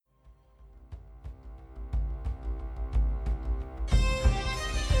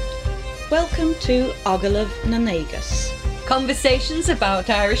Welcome to Ogalav na Nagus, Conversations about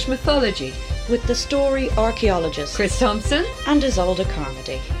Irish mythology with the story archaeologist Chris Thompson and Isolde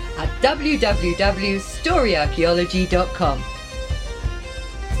Carmody at www.storyarchaeology.com.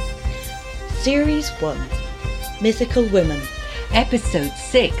 Series 1, Mythical Women, Episode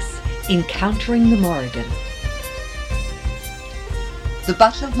 6, Encountering the Morrigan. The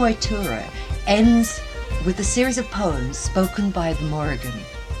Battle of Moytura ends with a series of poems spoken by the Morrigan.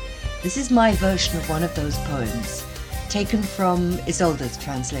 This is my version of one of those poems, taken from Isolde's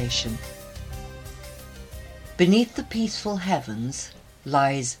translation. Beneath the peaceful heavens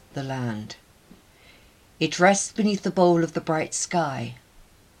lies the land. It rests beneath the bowl of the bright sky.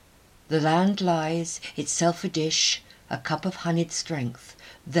 The land lies, itself a dish, a cup of honeyed strength,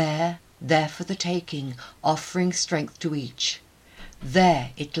 there for the taking, offering strength to each.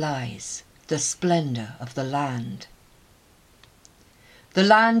 There it lies, the splendour of the land. The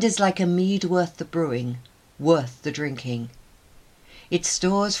land is like a mead worth the brewing, worth the drinking. It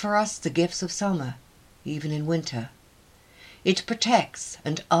stores for us the gifts of summer, even in winter. It protects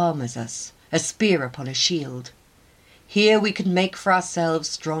and armours us, a spear upon a shield. Here we can make for ourselves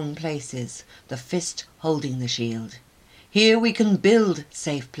strong places, the fist holding the shield. Here we can build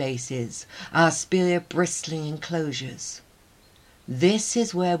safe places, our spear bristling enclosures. This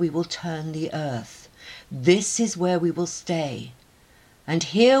is where we will turn the earth. This is where we will stay. And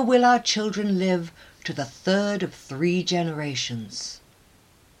here will our children live to the third of 3 generations.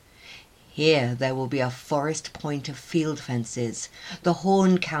 Here there will be a forest point of field fences, the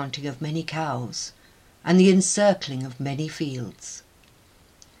horn counting of many cows, and the encircling of many fields.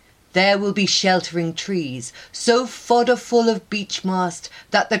 There will be sheltering trees, so fodder full of beech mast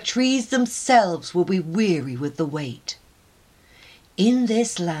that the trees themselves will be weary with the weight. In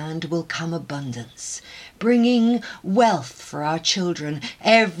this land will come abundance, bringing wealth for our children,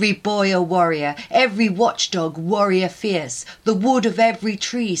 every boy a warrior, every watchdog warrior fierce, the wood of every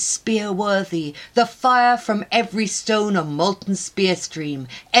tree spear worthy, the fire from every stone a molten spear stream,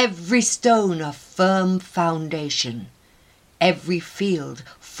 every stone a firm foundation, every field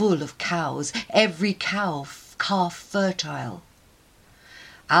full of cows, every calf fertile.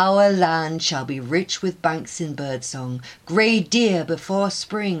 Our land shall be rich with banks in birdsong, grey deer before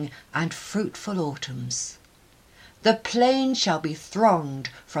spring, and fruitful autumns. The plain shall be thronged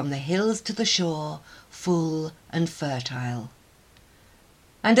from the hills to the shore, full and fertile.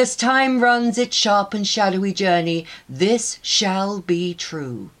 And as time runs its sharp and shadowy journey, this shall be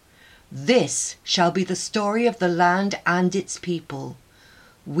true. This shall be the story of the land and its people.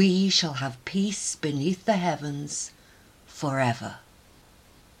 We shall have peace beneath the heavens forever.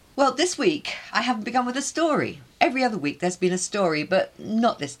 Well, this week I haven't begun with a story. Every other week there's been a story, but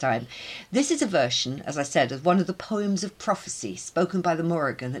not this time. This is a version, as I said, of one of the poems of prophecy spoken by the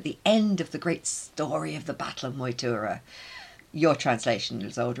Morrigan at the end of the great story of the Battle of Moytura. Your translation,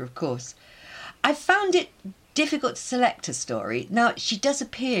 Isolde, of course. I found it difficult to select a story. Now, she does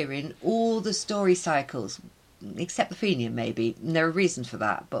appear in all the story cycles, except the Fenian maybe, and there are reasons for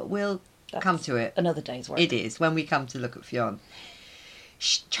that, but we'll come to it. Another day's work. It is, when we come to look at Fionn.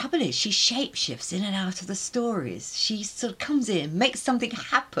 Trouble is, she shapeshifts in and out of the stories. She sort of comes in, makes something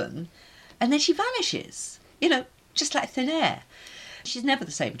happen, and then she vanishes. You know, just like thin air. She's never the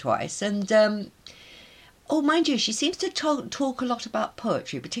same twice. And, mind you, she seems to talk a lot about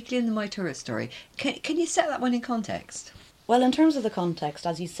poetry, particularly in the Moytura story. Can you set that one in context? Well, in terms of the context,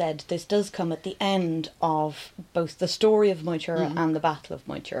 as you said, this does come at the end of both the story of Moytura and the Battle of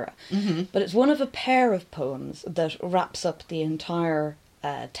Moytura. Mm-hmm. But it's one of a pair of poems that wraps up the entire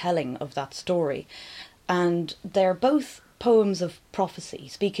telling of that story. And they're both poems of prophecy,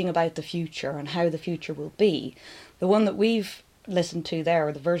 speaking about the future and how the future will be. The one that we've listened to there,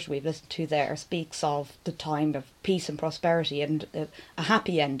 or the version we've listened to there, speaks of the time of peace and prosperity and a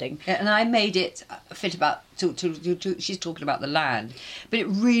happy ending. Yeah, and I made it fit about, she's talking about the land, but it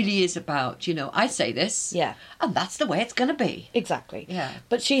really is about, I say this, yeah, and that's the way it's going to be. Exactly. Yeah.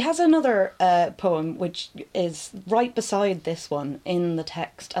 But she has another poem which is right beside this one in the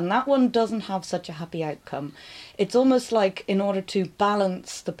text, and that one doesn't have such a happy outcome. It's almost like, in order to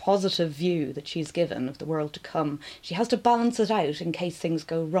balance the positive view that she's given of the world to come, she has to balance it out in case things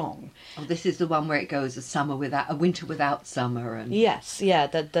go wrong. Oh, this is the one where it goes a winter without summer, and yes, yeah,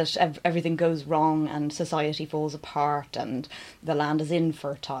 that everything goes wrong and society falls apart and the land is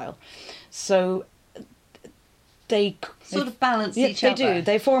infertile. So they sort of balance each other. They do.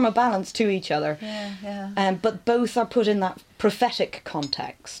 They form a balance to each other. Yeah. But both are put in that prophetic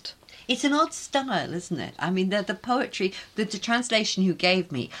context. It's an odd style, isn't it? I mean, the poetry, the translation you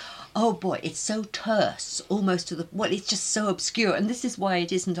gave me, oh boy, it's so terse, almost to the... Well, it's just so obscure. And this is why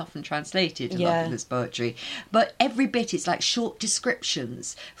it isn't often translated, a lot of this poetry. But every bit is like short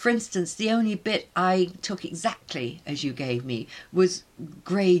descriptions. For instance, the only bit I took exactly as you gave me was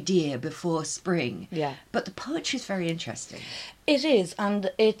grey deer before spring. Yeah. But the poetry is very interesting. It is,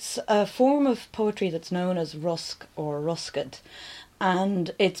 and it's a form of poetry that's known as rusk or rusket.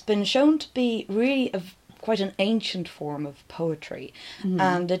 And it's been shown to be really quite an ancient form of poetry.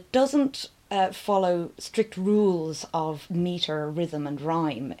 And it doesn't follow strict rules of metre, rhythm and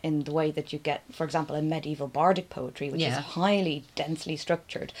rhyme in the way that you get, for example, in medieval bardic poetry, which is highly densely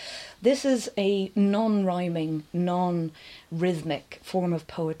structured. This is a non-rhyming, non-rhythmic form of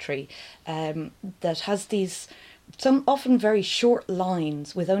poetry that has these... some often very short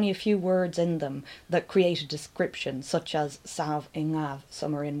lines with only a few words in them that create a description, such as Sav Ingav,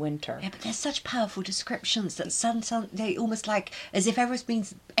 summer in winter. Yeah, but they're such powerful descriptions that they almost like as if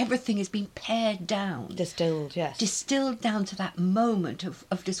everything has been pared down. Distilled, yes. Distilled down to that moment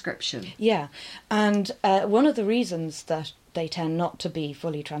of description. Yeah, and one of the reasons that they tend not to be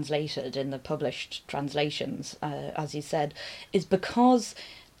fully translated in the published translations, as you said, is because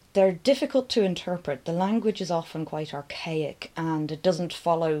they're difficult to interpret. The language is often quite archaic and it doesn't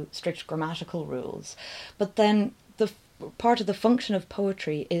follow strict grammatical rules. But then part of the function of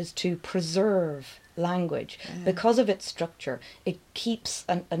poetry is to preserve language. Because of its structure, it keeps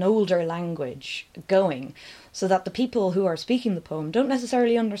an older language going, so that the people who are speaking the poem don't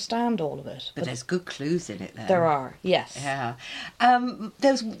necessarily understand all of it. But there's good clues in it there. There are, yes. Yeah.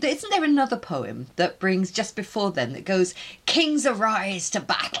 Isn't there another poem that brings just before then that goes, "Kings arise to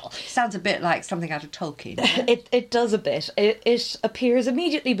battle"? Sounds a bit like something out of Tolkien. Yeah? It does a bit. It appears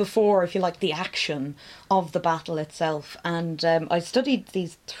immediately before, if you like, the action of the battle itself. And I studied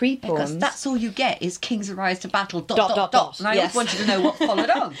these three poems. Because that's all you get is "Kings arise to battle." ... And I yes. always wanted to know what followed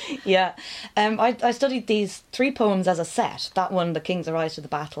on. Yeah. I studied these three poems as a set. That one, "The Kings Arise to the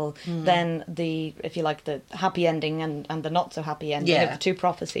Battle," then if you like, the happy ending and the not so happy ending of the two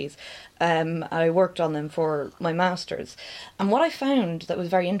prophecies. I worked on them for my master's. And what I found that was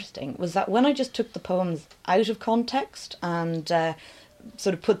very interesting was that when I just took the poems out of context and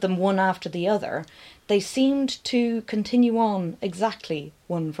sort of put them one after the other, they seemed to continue on exactly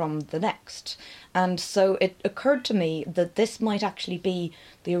one from the next. And so it occurred to me that this might actually be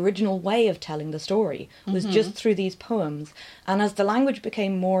the original way of telling the story, was just through these poems. And as the language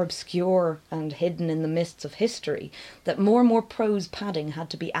became more obscure and hidden in the mists of history, that more and more prose padding had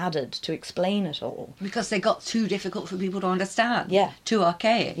to be added to explain it all. Because they got too difficult for people to understand. Yeah. Too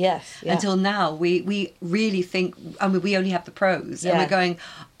archaic. Yes. Yeah. Until now, we really think, I mean, we only have the prose. And we're going,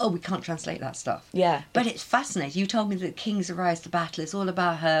 oh, we can't translate that stuff. Yeah. But it's fascinating. You told me that "Kings Arise to Battle" is all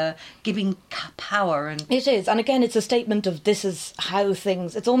about her giving power. And it is. And again, it's a statement of this is how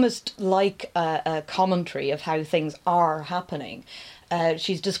things... It's almost like a commentary of how things are happening.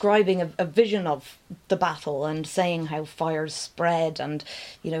 She's describing a vision of the battle and saying how fires spread and,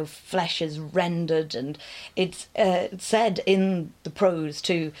 flesh is rendered. And it's said in the prose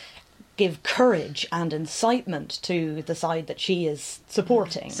to give courage and incitement to the side that she is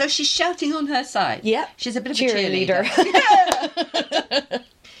supporting. So she's shouting on her side. Yeah. She's a bit of a cheerleader.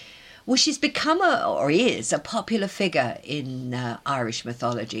 Well, she's become or is a popular figure in Irish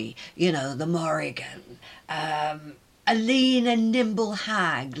mythology. The Morrigan, a lean and nimble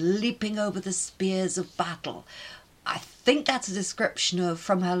hag leaping over the spears of battle. I think that's a description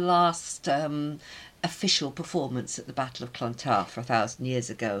from her last official performance at the Battle of Clontarf 1,000 years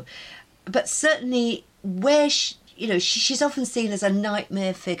ago. But certainly where she's often seen as a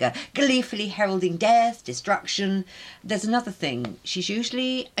nightmare figure, gleefully heralding death, destruction. There's another thing. She's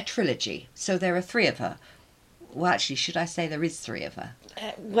usually a trilogy, so there are three of her. Well, actually, should I say there is three of her?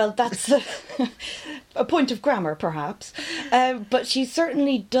 Well, that's a point of grammar, perhaps. But she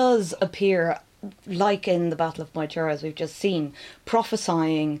certainly does appear, like in the Battle of Moytura, as we've just seen,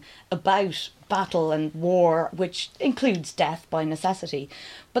 prophesying about battle and war, which includes death by necessity.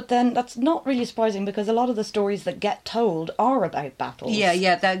 But then that's not really surprising because a lot of the stories that get told are about battles.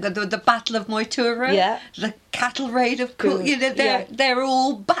 Yeah, the Battle of Moytura, the cattle raid of Cool. They're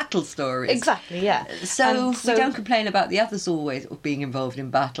all battle stories. Exactly, yeah. So we don't complain about the others always being involved in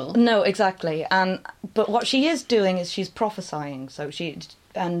battle. No, exactly. But what she is doing is she's prophesying. So she...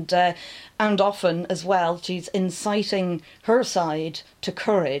 And often as well, she's inciting her side to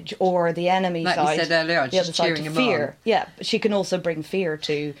courage, or the enemy side, like you said earlier, the other side, to fear. On. Yeah, but she can also bring fear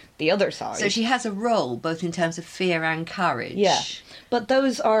to the other side. So she has a role both in terms of fear and courage. Yeah, but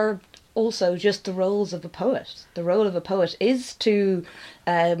those are also just the roles of a poet. The role of a poet is to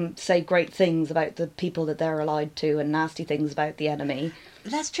say great things about the people that they're allied to and nasty things about the enemy.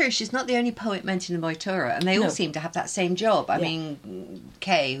 That's true. She's not the only poet mentioned in Moytura, and they all seem to have that same job. I mean,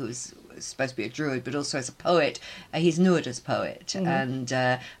 Kay, who's supposed to be a druid, but also as a poet, he's Nuada's poet, and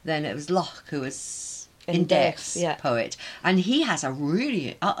then it was Locke, who was Index's poet, and he has a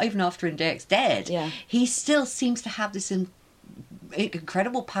really, even after Index dead, he still seems to have this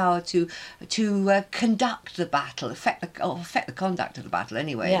incredible power to conduct the battle, affect the conduct of the battle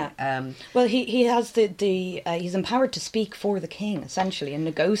anyway. Well, he has he's empowered to speak for the king essentially and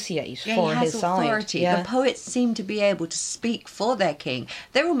negotiate for his authority. side. The poets seem to be able to speak for their king.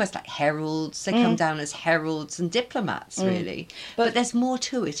 They're almost like heralds. They come down as heralds and diplomats, really. But there's more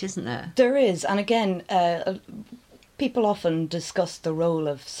to it, isn't there? There is, and again, people often discuss the role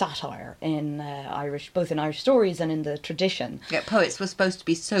of satire in both in Irish stories and in the tradition. Yeah, poets were supposed to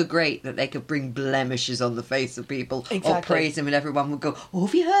be so great that they could bring blemishes on the face of people, or praise them, and everyone would go, "Oh,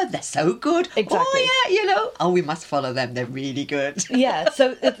 have you heard? They're so good." Oh yeah, oh, we must follow them. They're really good.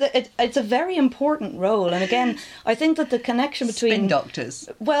 So it's a very important role, and again, I think that the connection between spin doctors.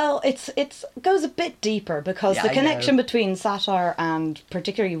 Well, it goes a bit deeper because the connection between satire and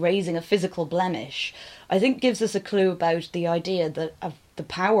particularly raising a physical blemish, I think, gives us a clue about the idea that of the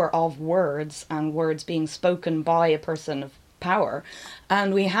power of words and words being spoken by a person of power.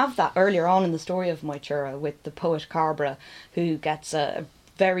 And we have that earlier on in the story of Moytura with the poet Carbra, who gets a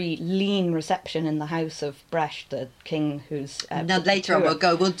very lean reception in the house of Brecht, the king who's... now later on we'll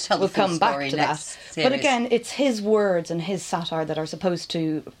tell the full story next series. But again, it's his words and his satire that are supposed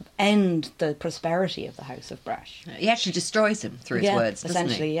to end the prosperity of the house of Brecht. He actually destroys him through his words, doesn't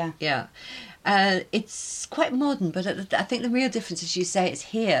he? Essentially, yeah. It's quite modern, but I think the real difference, as you say, is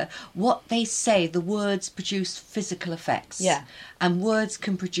here. What they say, the words produce physical effects. Yeah. And words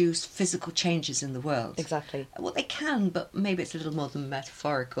can produce physical changes in the world. Exactly. Well, they can, but maybe it's a little more than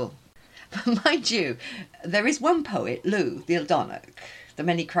metaphorical. But mind you, there is one poet, Lugh, the Eldonach, the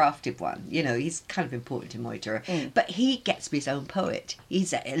many-crafted one. You know, he's kind of important in Moytura. But he gets to be his own poet.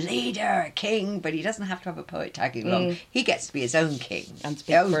 He's a leader, a king, but he doesn't have to have a poet tagging along. He gets to be his own king. And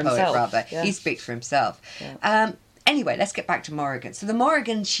speak for himself. Rather. Yeah. He speaks for himself. Yeah. Anyway, let's get back to Morrigan. So the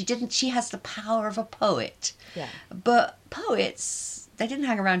Morrigan, she has the power of a poet. Yeah. But poets, they didn't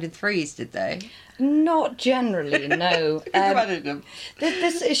hang around in threes, did they? Not generally, no.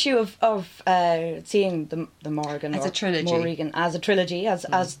 This issue of seeing the Morrigan as a trilogy, Morrigan as a trilogy,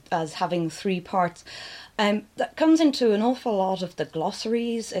 as having three parts, that comes into an awful lot of the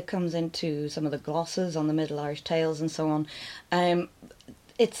glossaries. It comes into some of the glosses on the Middle Irish tales and so on.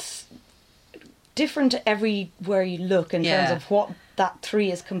 It's different everywhere you look in terms of what that three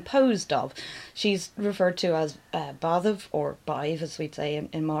is composed of. She's referred to as Badhav, or Bive, as we'd say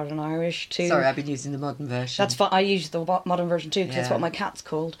in modern Irish too. Sorry, I've been using the modern version. That's fine. I use the modern version too, because it's what my cat's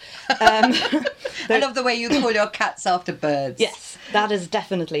called. I love the way you call your cats after birds. Yes, that is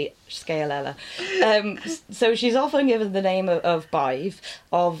definitely Scaealella. So she's often given the name of Bive,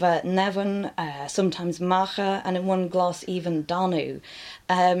 of Nevin, sometimes Macha, and in one gloss even Danu.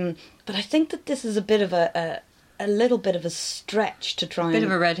 But I think that this is a bit of a little bit of a stretch to try and... Bit of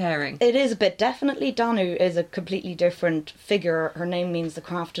a red herring. It is a bit. Definitely Danu is a completely different figure. Her name means the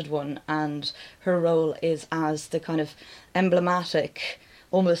crafted one, and her role is as the kind of emblematic,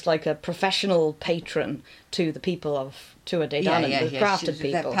 almost like a professional patron to the people of Tuatha Dé Danann, the crafted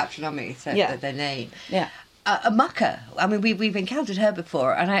people. Their patronymic, their name. Yeah. Macha, I mean, we've encountered her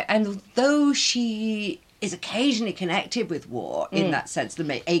before, and though she is occasionally connected with war in that sense,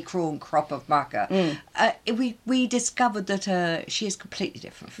 the acorn crop of Macha, we discovered that she is completely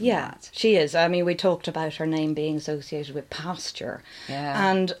different from that. She is. I mean, we talked about her name being associated with pasture.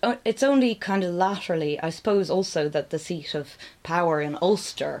 Yeah. And it's only kind of latterly, I suppose, also that the seat of power in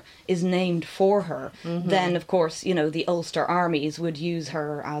Ulster is named for her. Then, of course, you know, the Ulster armies would use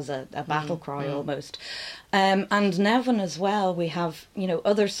her as a battle cry almost. And Nevin as well, we have, you know,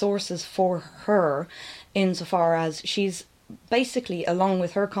 other sources for her, insofar as she's basically, along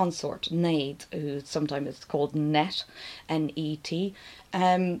with her consort, Ned, who sometimes is called Net, N-E-T,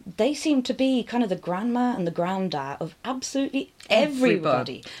 they seem to be kind of the grandma and the granda of absolutely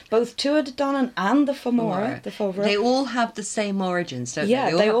everybody. Both Tuatha Dé Danann and the Fomora. They all have the same origins, don't they?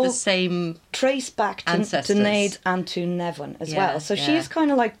 They all have the same trace back to Ned and to Nevin as well. So she's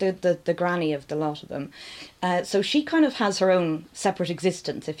kind of like the granny of the lot of them. So she kind of has her own separate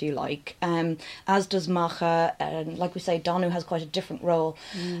existence, if you like, as does Macha. Like we say, Danu has quite a different role.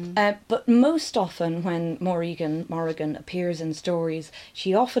 But most often when Morrigan appears in stories,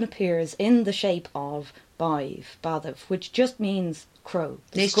 she often appears in the shape of Badv, which just means crow.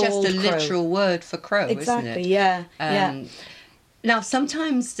 It's just a crow. literal word for crow, Exactly, isn't it? Yeah. Now,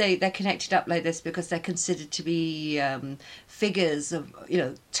 sometimes they're connected up like this because they're considered to be figures of,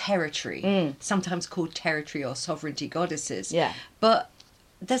 territory, sometimes called territory or sovereignty goddesses. Yeah. But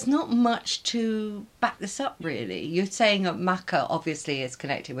there's not much to back this up, really. You're saying that Macha obviously is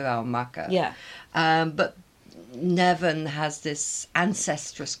connected with our Macha. Yeah. But Nevan has this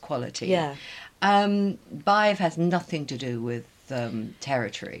ancestress quality. Yeah. Baiv has nothing to do with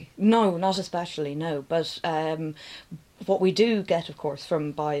territory. No, not especially, no. But what we do get, of course,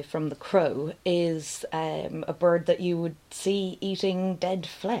 from the crow is a bird that you would see eating dead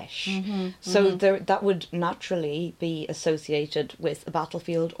flesh. So that would naturally be associated with a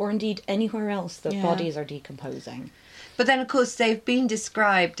battlefield, or indeed anywhere else that bodies are decomposing. But then, of course, they've been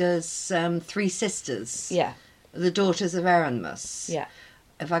described as three sisters. Yeah. The daughters of Erenmus. Yeah.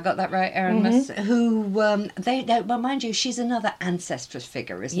 Have I got that right, Erenmus? Who, well, mind you, she's another ancestress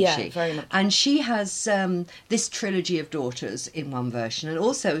figure, isn't she? Yeah, very much. And she has this trilogy of daughters in one version, and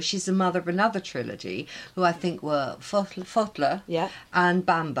also she's the mother of another trilogy, who I think were Fotla, and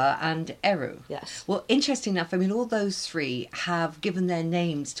Bamba, and Eru. Yes. Well, interesting enough, I mean, all those three have given their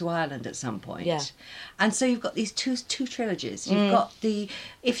names to Ireland at some point. Yeah. And so you've got these two trilogies. You've got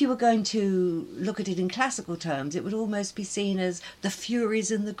if you were going to look at it in classical terms, it would almost be seen as the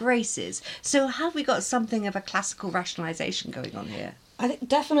Furies and the Graces. So have we got something of a classical rationalisation going on here? I think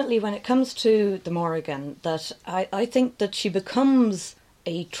definitely when it comes to the Morrigan, that I think that she becomes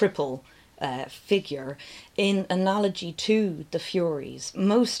a triple figure in analogy to the Furies.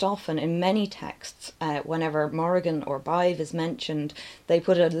 Most often in many texts, whenever Morrigan or Baiv is mentioned, they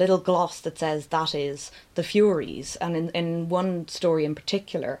put a little gloss that says that is the Furies. And in one story in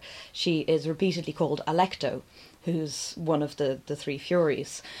particular, she is repeatedly called Alecto, who's one of the three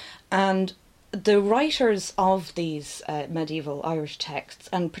Furies. And the writers of these medieval Irish texts,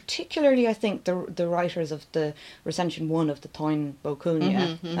 and particularly I think the writers of the recension 1 of the Táin Bó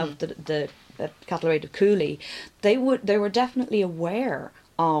Cúailnge, of the Cataloid of Cooley, they were definitely aware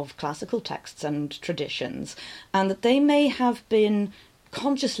of classical texts and traditions, and that they may have been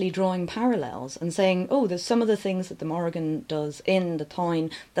consciously drawing parallels and saying, oh, there's some of the things that the Morrigan does in the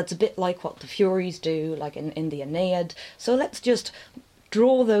Táin that's a bit like what the Furies do, like in the Aeneid, so let's just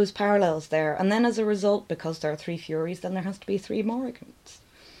draw those parallels there, and then as a result, because there are three Furies, then there has to be three Morrigans.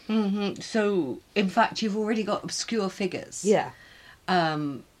 So, in fact, you've already got obscure figures. Yeah.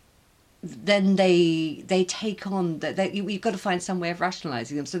 Then they take on that. You've got to find some way of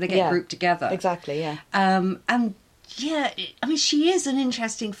rationalising them, so they get grouped together. Exactly. Yeah. And yeah, I mean, she is an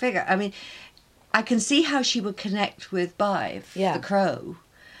interesting figure. I mean, I can see how she would connect with Baiv, the crow.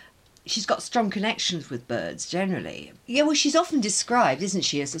 She's got strong connections with birds generally. Yeah, well, she's often described, isn't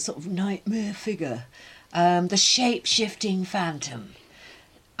she, as a sort of nightmare figure, the shape-shifting phantom.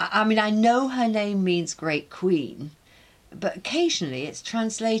 I mean, I know her name means Great Queen, but occasionally it's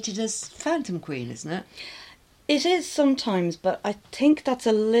translated as Phantom Queen, isn't it? It is sometimes, but I think that's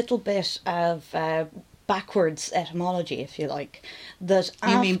a little bit of backwards etymology, if you like. That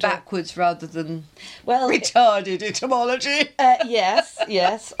you mean backwards rather than retarded etymology?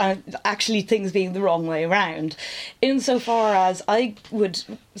 Yes. Actually, things being the wrong way around. Insofar as I would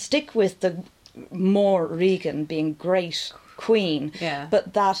stick with the more Regan being Great Queen,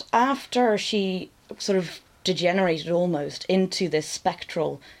 but that after she sort of degenerated almost into this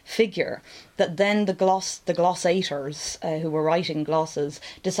spectral figure, that then the glossators who were writing glosses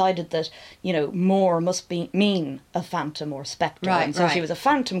decided that, more must mean a phantom or spectre, and so she was a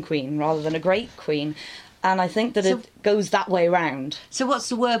phantom queen rather than a great queen, and I think that it goes that way round. So what's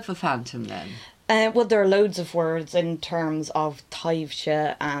the word for phantom then? Well, there are loads of words in terms of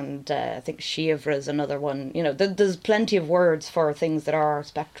taibhse, and I think Shiavra is another one. There's plenty of words for things that are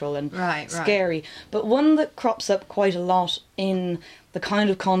spectral and scary. But one that crops up quite a lot in the kind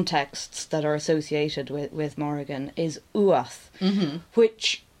of contexts that are associated with Morrigan is uath,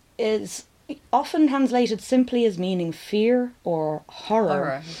 which is often translated simply as meaning fear or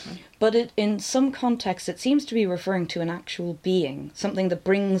horror. But in some contexts it seems to be referring to an actual being, something that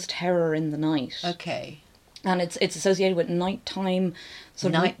brings terror in the night. Okay. And it's associated with nighttime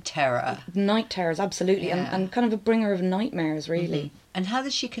night terror. Night terrors, absolutely, and kind of a bringer of nightmares, really. And how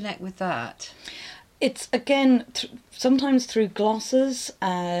does she connect with that? It's again sometimes through glosses.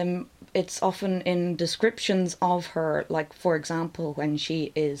 It's often in descriptions of her, like, for example, when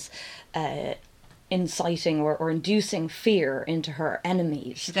she is inciting or inducing fear into her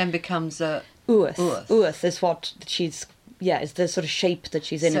enemies. She then becomes a uath. Uath is what she's, is the sort of shape that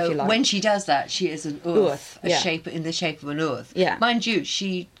she's in, if you like. So when she does that, she is an uath, shape in the shape of an uath. Yeah. Mind you,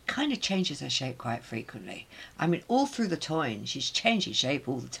 she kind of changes her shape quite frequently. I mean, all through the Táin, she's changing shape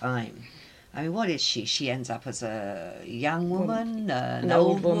all the time. I mean, what is she? She ends up as a young woman, an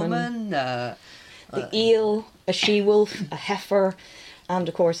old woman. The eel, a she-wolf, a heifer, and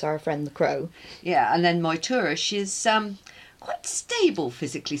of course our friend the crow. Yeah, and then Moitura, she's quite stable,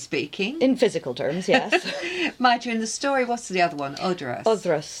 physically speaking. In physical terms, yes. Maidre, in the story, what's the other one? Odhrus.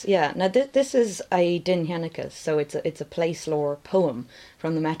 Odhrus, yeah. Now this is a Dinhenicus, so it's a place lore poem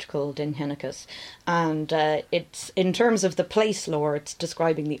from the metrical Dinhenicus, and it's in terms of the place lore, it's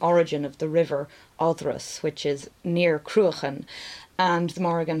describing the origin of the river Odhrus, which is near Cruachan, and the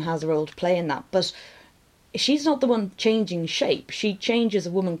Morrigan has a role to play in that, but she's not the one changing shape. She changes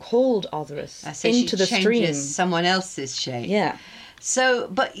a woman called Odhrus into the stream. Someone else's shape. Yeah. So,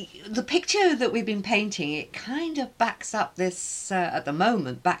 but the picture that we've been painting, it kind of backs up this, at the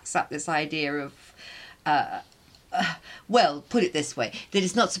moment, backs up this idea of, well, put it this way, that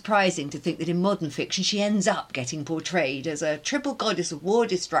it's not surprising to think that in modern fiction she ends up getting portrayed as a triple goddess of war,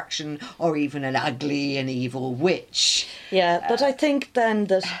 destruction, or even an ugly and evil witch. Yeah, but I think then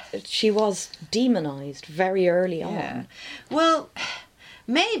that she was demonised very early on. Well,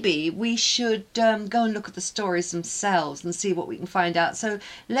 maybe we should go and look at the stories themselves and see what we can find out. So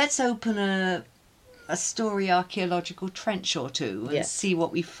let's open a story archaeological trench or two and see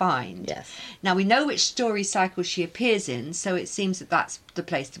what we find. Yes. Now, we know which story cycle she appears in, so it seems that that's the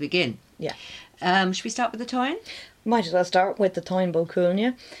place to begin. Yeah. Should we start with the Táin? Might as well start with the Táin Bó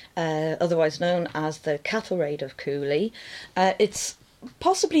Cúailnge, otherwise known as the Cattle Raid of Cooley. It's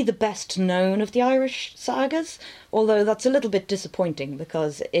possibly the best known of the Irish sagas, although that's a little bit disappointing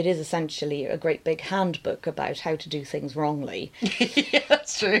because it is essentially a great big handbook about how to do things wrongly. Yeah,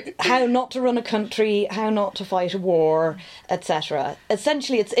 that's true. How not to run a country, how not to fight a war, etc.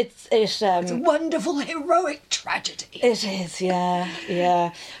 Essentially, it's a wonderful heroic tragedy. It is,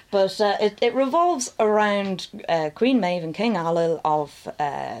 yeah. But it revolves around Queen Maeve and King Ailill of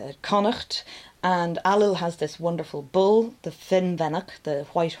Connacht. And Ailill has this wonderful bull, the Finvenach, the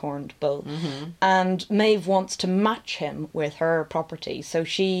white-horned bull, and Maeve wants to match him with her property, so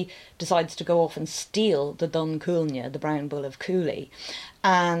she decides to go off and steal the Dun Cúailnge, the brown bull of Cooley,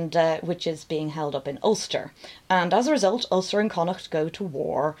 and which is being held up in Ulster. And as a result, Ulster and Connacht go to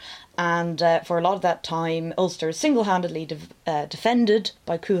war, and for a lot of that time, Ulster is single-handedly defended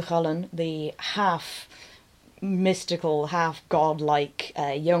by Cuchulainn, the half-mystical, half-godlike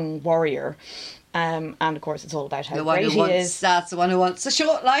young warrior. And of course it's all about how great he is. That's the one who wants a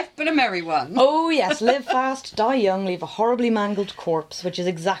short life but a merry one. Oh yes, live fast, die young, leave a horribly mangled corpse, which is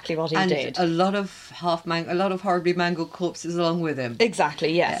exactly what he did. And a lot of horribly mangled corpses along with him.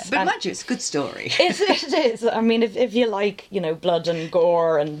 Exactly, yes. Yeah. But mind you, it's a good story. It is. I mean, if you like, blood and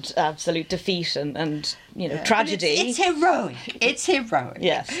gore and absolute defeat and tragedy. It's heroic. It's heroic.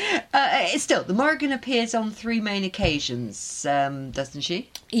 Yes. Still, the Morrigan appears on 3 main occasions, doesn't she?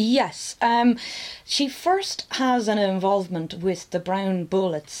 Yes. She first has an involvement with the brown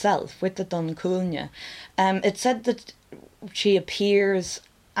bull itself, with the Dun Cúailnge. It's said that she appears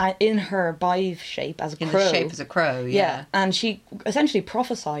in her Baive shape as a crow. In the shape as a crow, yeah. And she essentially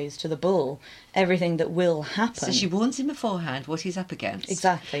prophesies to the bull everything that will happen. So she warns him beforehand what he's up against.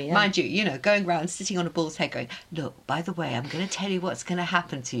 Exactly, yeah. Mind you, going round sitting on a bull's head going, look, by the way, I'm going to tell you what's going to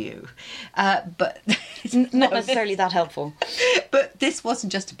happen to you. But not necessarily that helpful. But this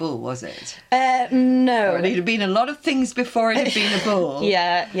wasn't just a bull, was it? No. Or it had been a lot of things before it had been a bull.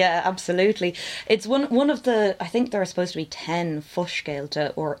 Yeah, absolutely. It's one of the, I think there are supposed to be 10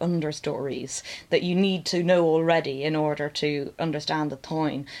 Fushgailte or understories that you need to know already in order to understand the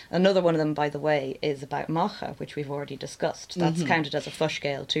Táin. Another one of them, by the way, is about Macha, which we've already discussed. That's counted as a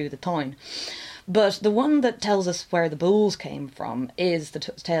Fushgail to the Táin. But the one that tells us where the bulls came from is the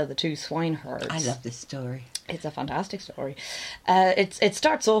tale of the 2 swineherds. I love this story. It's a fantastic story. It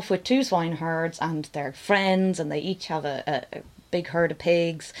starts off with 2 swineherds and they're friends, and they each have a big herd of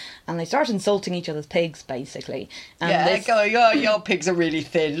pigs, and they start insulting each other's pigs, basically. And your pigs are really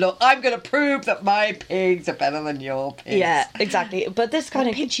thin. Look, I'm going to prove that my pigs are better than your pigs. Yeah, exactly. But this kind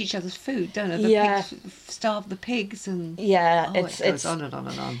they of pinch each other's food, don't they? The pigs starve the pigs, and it goes on and on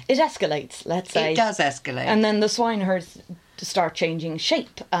and on. It escalates, let's say. It does escalate, and then the swineherds start changing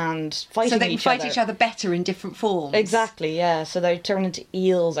shape and fighting each other. So they can fight each other better in different forms. Exactly, yeah. So they turn into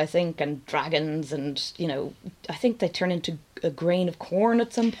eels, I think, and dragons, and, I think they turn into a grain of corn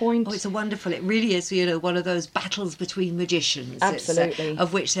at some point. Oh, it really is, one of those battles between magicians. Absolutely.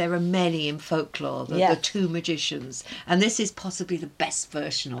 Of which there are many in folklore, the 2 magicians. And this is possibly the best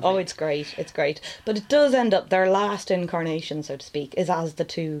version of it. Oh, it's great. But it does end up, their last incarnation, so to speak, is as the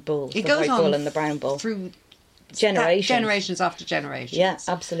 2 bulls, the white bull and the brown bull. Through generations after generations. Yeah,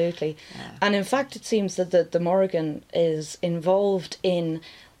 absolutely. Yeah. And in fact, it seems that the Morrigan is involved in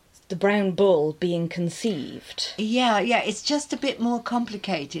the brown bull being conceived. Yeah, it's just a bit more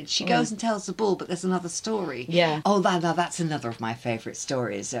complicated. She goes and tells the bull, but there's another story. Yeah. Oh, now that's another of my favourite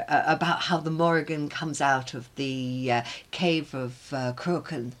stories, about how the Morrigan comes out of the cave of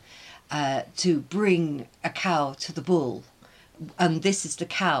Cruachan to bring a cow to the bull. And this is the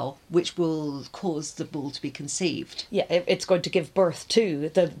cow which will cause the bull to be conceived. Yeah, it's going to give birth to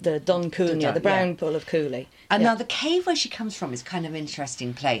the Dun Cúine, the brown bull of Cooley. And now the cave where she comes from is kind of an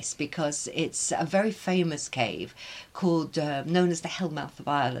interesting place because it's a very famous cave called, known as the Hellmouth of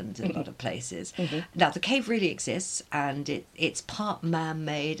Ireland in a lot of places. Now the cave really exists, and it's part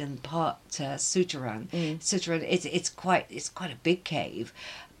man-made and part souterrain. Souterrain, it's quite a big cave.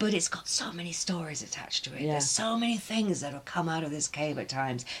 But it's got so many stories attached to it. Yeah. There's so many things that have come out of this cave at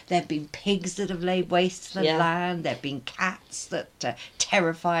times. There have been pigs that have laid waste to the land. There have been cats that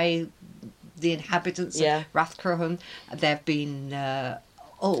terrify the inhabitants of Rathcroghan. There have been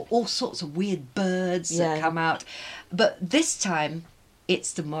all sorts of weird birds that come out. But this time,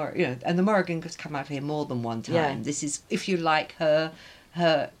 it's the and the Morrigan has come out here more than one time. Yeah. This is, if you like, her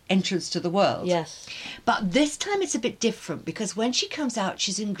entrance to the world. Yes. But this time it's a bit different because when she comes out,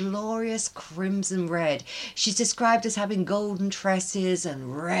 she's in glorious crimson red. She's described as having golden tresses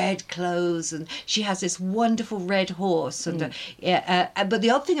and red clothes, and she has this wonderful red horse. And but the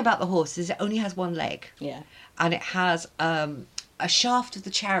odd thing about the horse is it only has one leg. Yeah. And it has a shaft of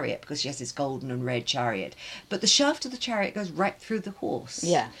the chariot, because she has this golden and red chariot, but the shaft of the chariot goes right through the horse.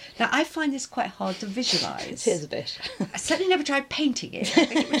 Yeah. Now I find this quite hard to visualise. It is a bit. I certainly never tried painting it. I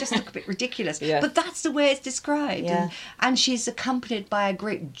think it would just look a bit ridiculous. Yeah. But that's the way it's described. Yeah. And she's accompanied by a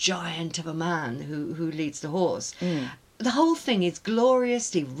great giant of a man who leads the horse. The whole thing is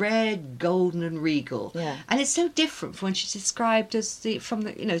gloriously red, golden, and regal. Yeah. And it's so different from when she's described just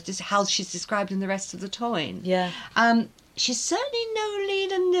how she's described in the rest of the Táin. Yeah. She's certainly no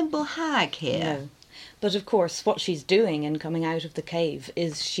lean and nimble hag here. No. But of course, what she's doing in coming out of the cave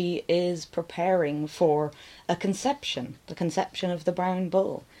is she is preparing for a conception, the conception of the brown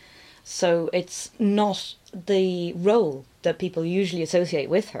bull. So it's not the role that people usually associate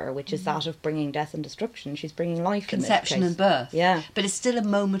with her, which is that of bringing death and destruction. She's bringing life. Conception and birth. Yeah. But it's still a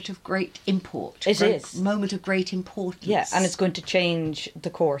moment of great import. It is. A moment of great importance. Yeah, and it's going to change the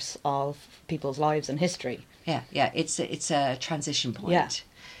course of people's lives and history. Yeah, it's a transition point.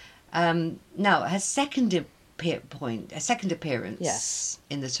 Yeah. Now, her second appearance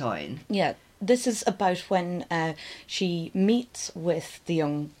in the Táin. Yeah, this is about when she meets with the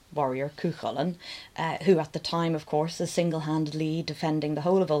young warrior Cuchulainn, who at the time, of course, is single-handedly defending the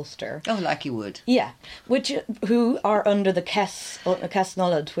whole of Ulster. Oh, like you would. Yeah, who are under the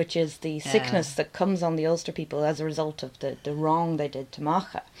Cesnolad, which is the sickness that comes on the Ulster people as a result of the wrong they did to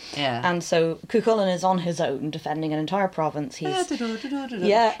Macha. Yeah. And so Cuchulainn is on his own, defending an entire province. Yeah. Do you get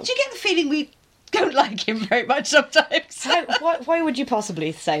the feeling we don't like him very much sometimes? Why would you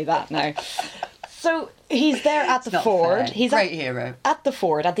possibly say that now? So he's there at the ford. Fair. He's great hero at the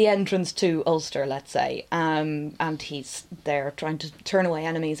ford, at the entrance to Ulster, let's say, and he's there trying to turn away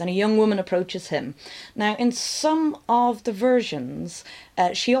enemies. And a young woman approaches him. Now, in some of the versions,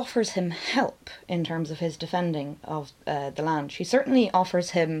 she offers him help in terms of his defending of the land. She certainly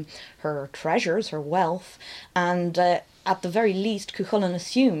offers him her treasures, her wealth, and at the very least, Cuchulainn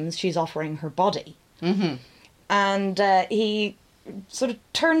assumes she's offering her body. Mm-hmm. And he sort of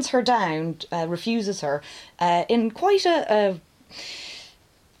turns her down, refuses her, in quite a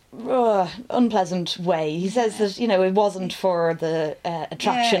unpleasant way. He says that, it wasn't for the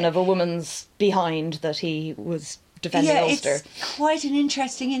attraction of a woman's behind that he was defending Ulster. It's quite an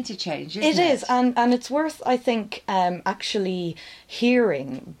interesting interchange, isn't it? It is, and it's worth, I think, actually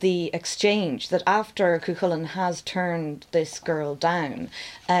hearing the exchange that after Cuchulainn has turned this girl down,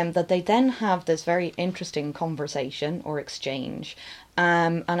 that they then have this very interesting conversation or exchange.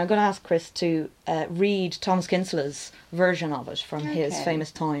 And I'm going to ask Chris to read Thomas Kinsella's version of it from his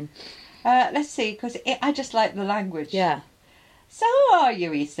famous Táin. Let's see, because I just like the language. Yeah. So who are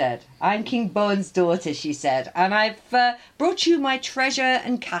you, he said. I'm King Bowen's daughter, she said, and I've brought you my treasure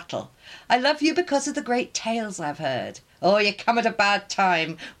and cattle. I love you because of the great tales I've heard. Oh, you come at a bad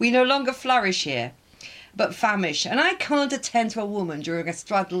time. We no longer flourish here, but famish, and I can't attend to a woman during a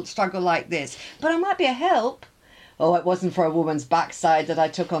struggle like this, but I might be a help. Oh, it wasn't for a woman's backside that I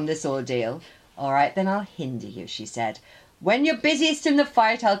took on this ordeal. All right, then I'll hinder you, she said. When you're busiest in the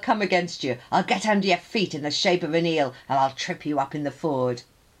fight, I'll come against you. I'll get under your feet in the shape of an eel, and I'll trip you up in the ford.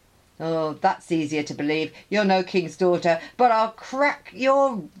 Oh, that's easier to believe. You're no king's daughter, but I'll crack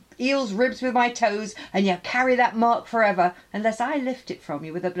your eel's ribs with my toes, and you'll carry that mark forever, unless I lift it from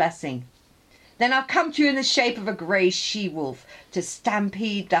you with a blessing. Then I'll come to you in the shape of a grey she-wolf to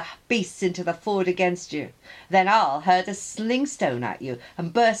stampede the beasts into the ford against you. Then I'll hurl a sling stone at you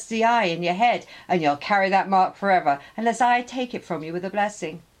and burst the eye in your head, and you'll carry that mark forever, unless I take it from you with a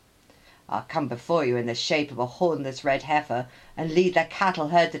blessing. I'll come before you in the shape of a hornless red heifer, and lead the cattle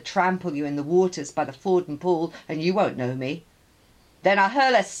herd to trample you in the waters by the ford and pool, and you won't know me. Then I'll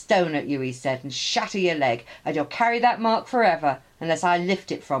hurl a stone at you, he said, and shatter your leg, and you'll carry that mark forever, unless I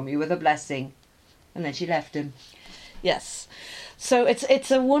lift it from you with a blessing. And then she left him. Yes. So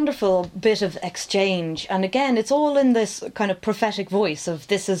it's a wonderful bit of exchange, and again, it's all in this kind of prophetic voice of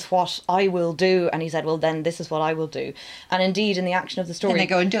this is what I will do, and he said, well, then this is what I will do, and indeed, in the action of the story, Then they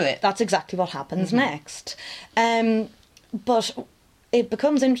go and do it. That's exactly what happens next. But it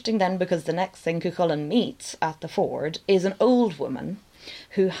becomes interesting then because the next thing Cuchulainn meets at the ford is an old woman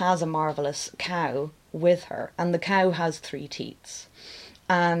who has a marvellous cow with her, and the cow has 3 teats.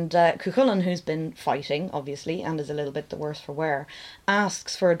 And Cuchulainn, who's been fighting, obviously, and is a little bit the worse for wear,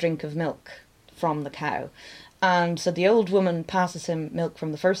 asks for a drink of milk from the cow. And so the old woman passes him milk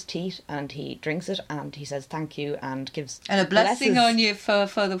from the first teat, and he drinks it, and he says thank you, and gives... And a blessing on you for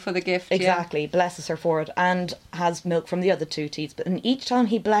the gift. Exactly, blesses her for it, and has milk from the other 2 teats. But each time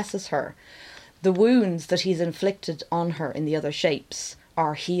he blesses her, the wounds that he's inflicted on her in the other shapes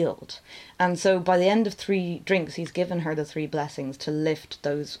are healed. And so by the end of 3 drinks, he's given her the 3 blessings to lift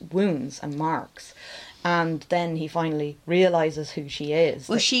those wounds and marks. And then he finally realises who she is.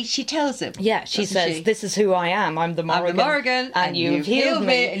 Well, she tells him. Yeah, she says, this is who I am. I'm the Morrigan. I'm the Morrigan, and you've healed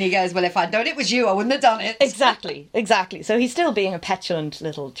me. And he goes, well, if I'd known it was you, I wouldn't have done it. Exactly. So he's still being a petulant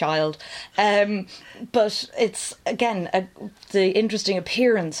little child. But it's, again, the interesting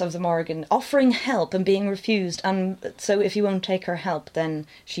appearance of the Morrigan offering help and being refused. And so if he won't take her help, then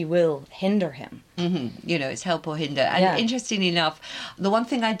she will hinder him. Mm-hmm. You know, it's help or hinder. And interestingly enough, the one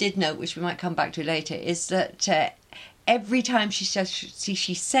thing I did note, which we might come back to later, is that every time she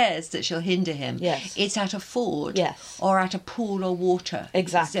says that she'll hinder him, it's at a ford or at a pool or water.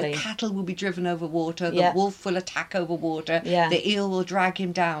 Exactly. The cattle will be driven over water, the wolf will attack over water, the eel will drag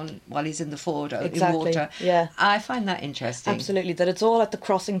him down while he's in the ford in water. Yeah. I find that interesting. Absolutely, that it's all at the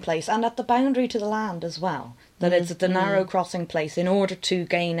crossing place and at the boundary to the land as well. That it's at the narrow crossing place. In order to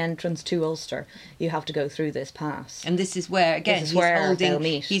gain entrance to Ulster, you have to go through this pass. And this is where, again,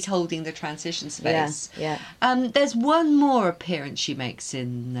 he's holding the transition space. Yeah. There's one more appearance she makes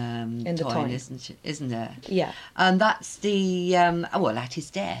in Táin, isn't there? Yeah. And that's the, at his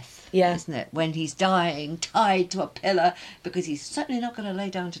death, isn't it? When he's dying, tied to a pillar, because he's certainly not going to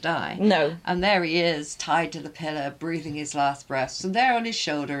lay down to die. No. And there he is, tied to the pillar, breathing his last breaths. And there on his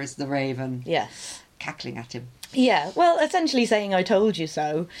shoulder is the raven. Yes. Cackling at him. Yeah, well, essentially saying "I told you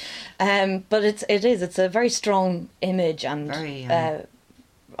so," but it's a very strong image and very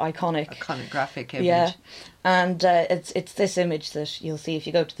iconographic image. Yeah, and it's this image that you'll see if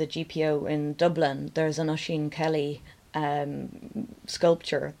you go to the GPO in Dublin. There's an Oisin Kelly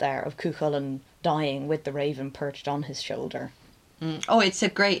sculpture there of Cuchulainn dying with the raven perched on his shoulder. Oh, it's a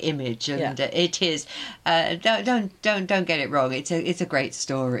great image, and it is. Don't get it wrong. It's a great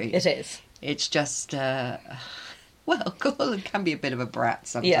story. It is. It's just, Cuchulainn can be a bit of a brat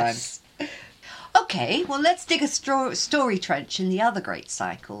sometimes. Yes. Okay, well, let's dig a story trench in the other great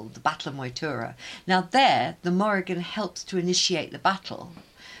cycle, the Battle of Moytura. Now there, the Morrigan helps to initiate the battle,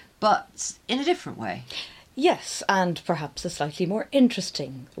 but in a different way. Yes, and perhaps a slightly more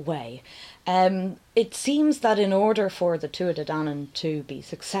interesting way. It seems that in order for the Tuatha De Danann to be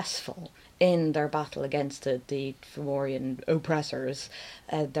successful in their battle against the Fomorian oppressors,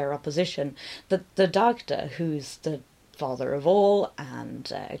 their opposition, the Dagda, who's the father of all,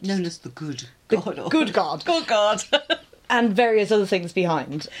 and known as the good god, good god, and various other things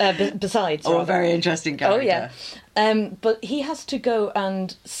behind, besides. A very interesting character. Oh yeah, but he has to go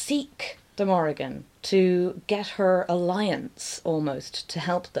and seek the Morrigan to get her alliance, almost, to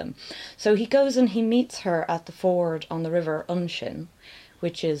help them. So he goes and he meets her at the ford on the river Unshin,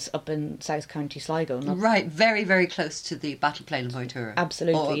 which is up in South County Sligo. Right, very, very close to the battle plain of Moytura.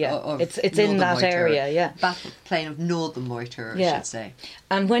 Absolutely, It's in that Moytura area, yeah. Battle plain of northern Moytura, I should say.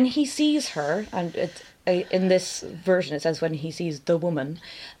 And when he sees her, and in this version it says when he sees the woman,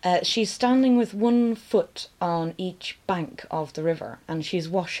 she's standing with one foot on each bank of the river, and she's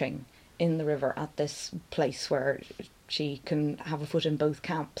washing in the river at this place where she can have a foot in both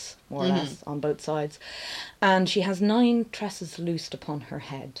camps, more or less, on both sides. And she has 9 tresses loosed upon her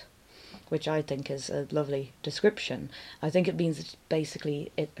head, which I think is a lovely description. I think it means that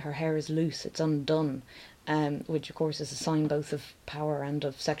basically her hair is loose, it's undone, which of course is a sign both of power and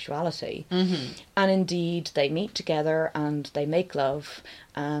of sexuality. Mm-hmm. And indeed, they meet together and they make love,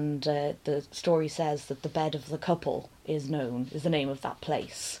 and the story says that the bed of the couple is the name of that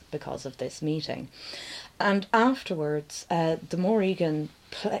place because of this meeting. And afterwards, the Morrigan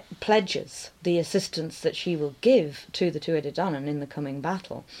pledges the assistance that she will give to the Tuatha Dé Danann in the coming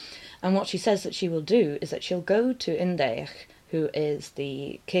battle. And what she says that she will do is that she'll go to Indeach, who is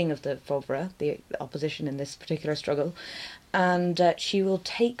the king of the Fómhara, the opposition in this particular struggle, and she will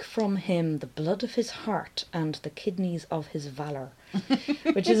take from him the blood of his heart and the kidneys of his valour,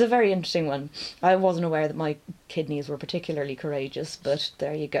 which is a very interesting one. I wasn't aware that my kidneys were particularly courageous, but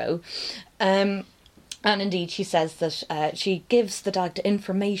there you go. And indeed, she says that she gives the Dagda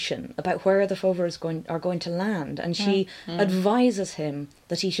information about where the Fómhara are going to land, and she advises him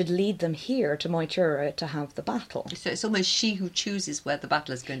that he should lead them here to Moytura to have the battle. So it's almost she who chooses where the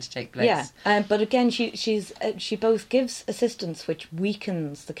battle is going to take place. Yeah, but again, she both gives assistance which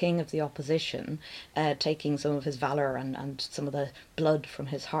weakens the king of the opposition, taking some of his valour and some of the blood from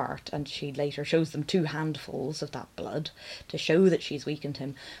his heart, and she later shows them 2 handfuls of that blood to show that she's weakened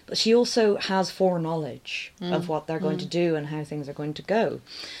him. But she also has foreknowledge of what they're going to do and how things are going to go.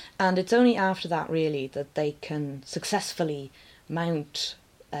 And it's only after that, really, that they can successfully mount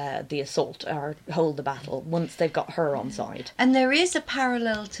the assault or hold the battle once they've got her on side. And there is a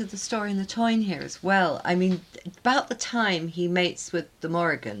parallel to the story in the Táin here as well. I mean, about the time he mates with the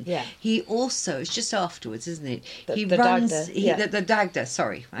Morrigan, he also, it's just afterwards, isn't it? The Dagda,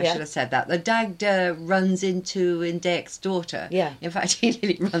 sorry, I should have said that. The Dagda runs into Indeich's daughter. Yeah. In fact, he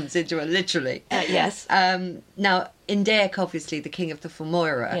nearly runs into her, literally. Yes. Now, Indeich, obviously, the king of the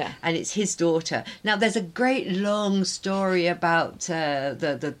Fómhara, and it's his daughter. Now, there's a great long story about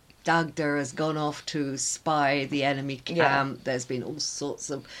the Dagda has gone off to spy the enemy camp. There's been all sorts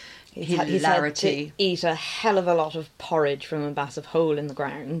of hilarity. He's had to eat a hell of a lot of porridge from a massive hole in the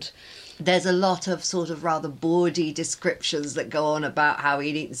ground. There's a lot of sort of rather bawdy descriptions that go on about how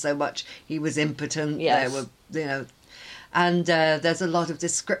he'd eaten so much he was impotent. Yes. There were, and there's a lot of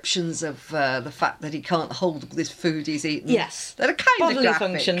descriptions of the fact that he can't hold this food he's eaten. Yes. That are kind bodily of graphic.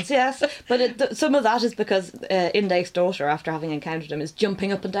 functions, yes. But some of that is because Indeich's daughter, after having encountered him, is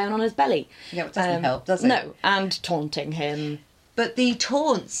jumping up and down on his belly. Yeah, it doesn't help, does it? No, and taunting him. But the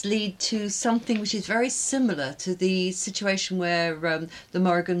taunts lead to something which is very similar to the situation where the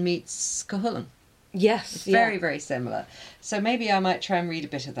Morrigan meets Cuchulainn. Yes. It's very, very similar. So maybe I might try and read a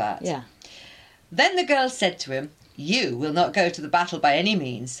bit of that. Yeah. Then the girl said to him, "You will not go to the battle by any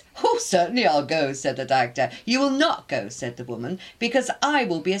means." "Oh, certainly I'll go," said the Dagda. "You will not go," said the woman, "because I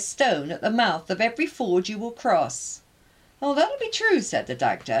will be a stone at the mouth of every ford you will cross." "Oh, that'll be true," said the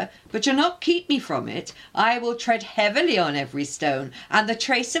Dagda, "but you'll not keep me from it. I will tread heavily on every stone, and the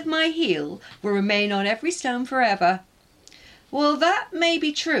trace of my heel will remain on every stone forever." "Well, that may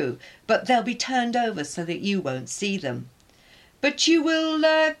be true, but they'll be turned over so that you won't see them. But you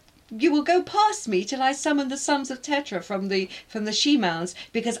will go past me till I summon the sons of Tetra from the she-mounds,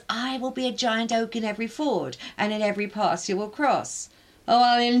 because I will be a giant oak in every ford, and in every pass you will cross." "Oh,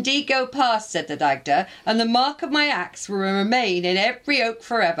 I'll indeed go past," said the Dagda, "and the mark of my axe will remain in every oak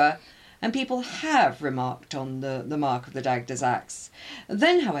forever." And people have remarked on the mark of the Dagda's axe.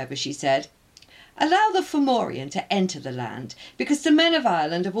 Then, however, she said, "Allow the Fomorian to enter the land, because the men of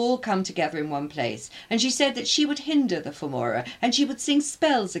Ireland have all come together in one place." And she said that she would hinder the Fomora, and she would sing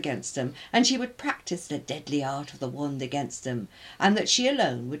spells against them, and she would practise the deadly art of the wand against them, and that she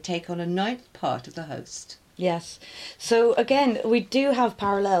alone would take on a 9th part of the host. Yes. So again, we do have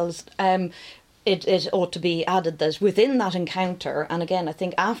parallels. It ought to be added that within that encounter, and again, I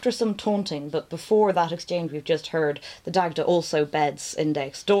think after some taunting, but before that exchange we've just heard, the Dagda also beds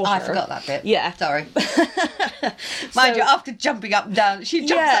Indeich's daughter. I forgot that bit. Yeah. Sorry. Mind you, after jumping up and down, she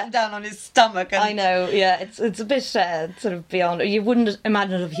jumps up and down on his stomach. And... I know, yeah, it's a bit sort of beyond, you wouldn't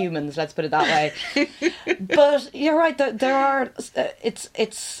imagine it of humans, let's put it that way. But you're right, there are,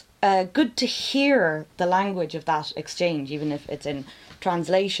 it's good to hear the language of that exchange, even if it's in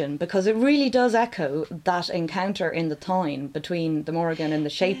translation, because it really does echo that encounter in the Táin between the Morrigan in the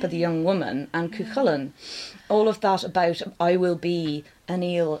shape of the young woman and Cuchulainn. All of that about, I will be an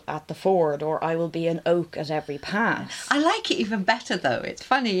eel at the ford, or I will be an oak at every pass. I like it even better though. It's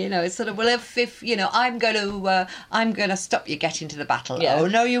funny, it's sort of, well, if I'm going to stop you getting to the battle. Yeah. Oh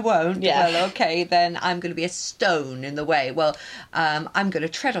no, you won't. Yeah. Well, okay, then I'm going to be a stone in the way. Well, I'm going to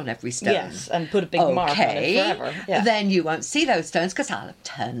tread on every stone. Yes, and put a big mark on it forever. Yeah. Then you won't see those stones because I'll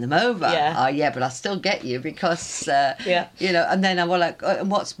turn them over. Yeah. Yeah, but I'll still get you because and then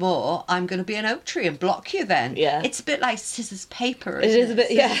and what's more, I'm going to be an oak tree and block you then. Yeah. It's a bit like scissors paper as is a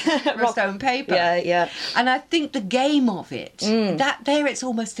bit, yeah. For a stone paper. Yeah, yeah. And I think the game of it, that there it's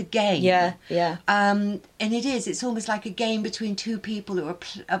almost a game. Yeah, yeah. And it's almost like a game between two people who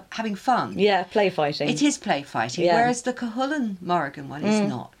are having fun. Yeah, play fighting. It is play fighting, Yeah. whereas the Cuchulainn Morrigan one is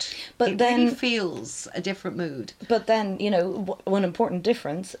not. But it then- really feels a different mood. But then, one important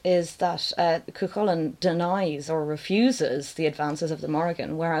difference is that Cuchulainn denies or refuses the advances of the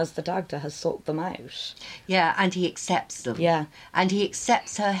Morrigan, whereas the Dagda has sought them out. Yeah, and he accepts them. Yeah. And he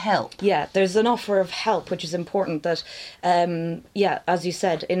accepts her help. Yeah, there's an offer of help, which is important that, as you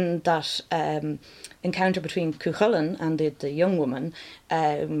said, in that encounter between Cuchulainn and the young woman,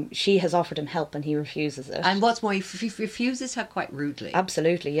 she has offered him help and he refuses it. And what's more, he refuses her quite rudely.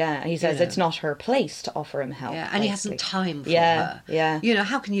 Absolutely, yeah. He says it's not her place to offer him help. Yeah, and he hasn't time for her. Yeah.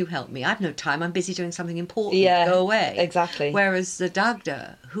 How can you help me? I've no time. I'm busy doing something important. Yeah, Go away. exactly. Whereas the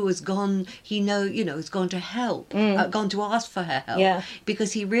Dagda, who has gone, has gone to help, gone to ask for her help, Yeah.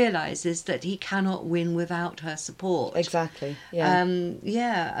 because he realises that he cannot win without her support. Exactly, yeah.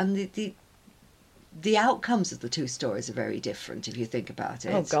 And the outcomes of the two stories are very different if you think about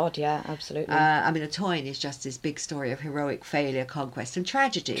it. Oh, God, yeah, absolutely. A Toyn is just this big story of heroic failure, conquest and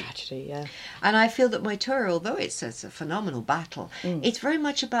tragedy. Tragedy, yeah. And I feel that Moytura, although it's a phenomenal battle, it's very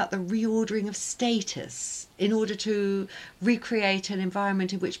much about the reordering of status in order to recreate an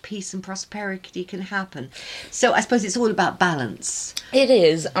environment in which peace and prosperity can happen. So I suppose it's all about balance. It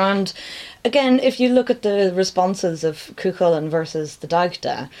is, and again, if you look at the responses of Cuchulainn versus the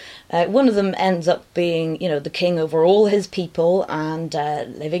Dagda, one of them ends up being, the king over all his people and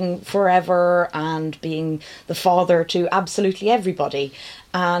living forever and being the father to absolutely everybody,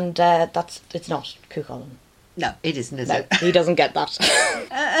 and it's not Cuchulainn. No, it isn't, is No, it? he doesn't get that.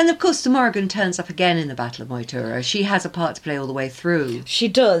 And of course, the Morrigan turns up again in the Battle of Moytura. She has a part to play all the way through. She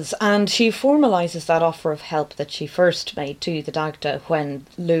does, and she formalises that offer of help that she first made to the Dagda when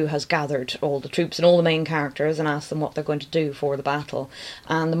Lugh has gathered all the troops and all the main characters and asked them what they're going to do for the battle.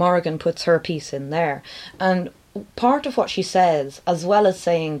 And the Morrigan puts her piece in there. And part of what she says, as well as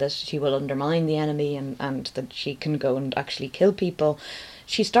saying that she will undermine the enemy and that she can go and actually kill people,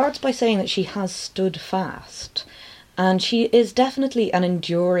 she starts by saying that she has stood fast. And she is definitely an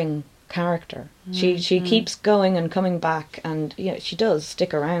enduring character. She keeps going and coming back, and she does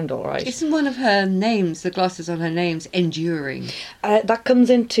stick around all right. Isn't one of her names, the glosses on her names, enduring? That comes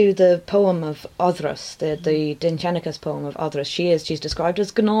into the poem of Othras, the Dinchenicus poem of Othras. She's described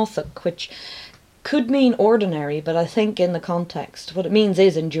as Gnáthach, which could mean ordinary, but I think in the context, what it means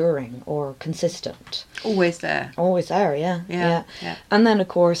is enduring or consistent. Always there. Always there, yeah. Yeah. And then, of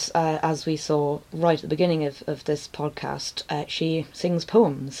course, as we saw right at the beginning of this podcast, she sings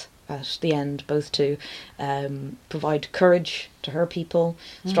poems at the end, both to provide courage to her people,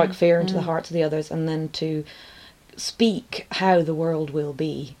 strike fear into the hearts of the others, and then to speak how the world will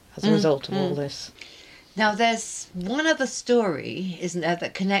be as a result of all this. Now, there's one other story, isn't there,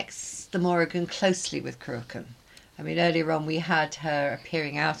 that connects the Morrigan closely with Cruachan. I mean, earlier on we had her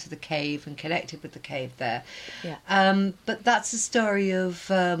appearing out of the cave and connected with the cave there. Yeah. But that's the story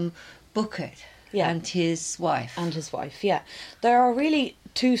of Buchan and his wife. And his wife, yeah. There are really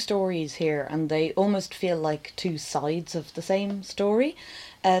two stories here, and they almost feel like two sides of the same story.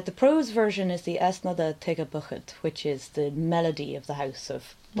 The prose version is the Esnada Tega Buchan, which is the melody of the house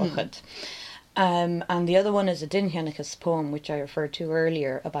of Buchan. And the other one is a Dinchenicus poem, which I referred to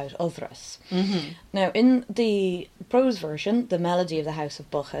earlier, about Othras. Now, in the prose version, the melody of the house of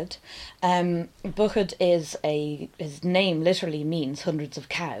Buchan, Buchan is his name literally means hundreds of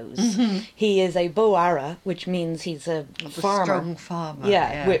cows. He is a Boara, which means he's a farmer. Strong farmer.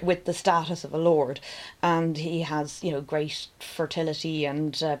 Yeah. With the status of a lord. And he has, great fertility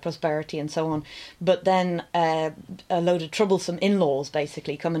and prosperity and so on. But then a load of troublesome in-laws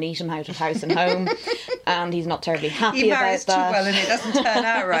basically come and eat him out of house and home. And he's not terribly happy about that. He marries too well and it doesn't turn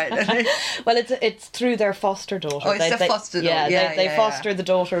out right, does it? Well, it's through their foster daughter. Oh, it's their foster daughter. They foster the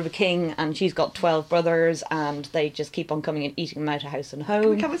daughter of a king, and she's got 12 brothers, and they just keep on coming and eating them out of house and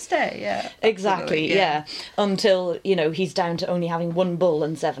home. Come and stay, yeah. Exactly, yeah. Until, he's down to only having one bull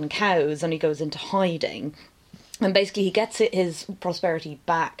and 7 cows, and he goes into hiding. And basically he gets his prosperity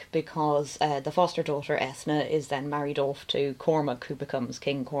back because the foster daughter, Esna, is then married off to Cormac, who becomes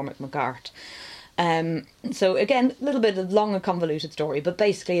King Cormac MacArt. So again, a little bit of long and convoluted story, but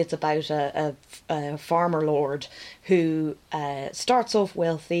basically it's about a farmer lord who starts off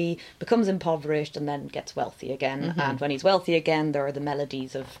wealthy, becomes impoverished, and then gets wealthy again. And when he's wealthy again, there are the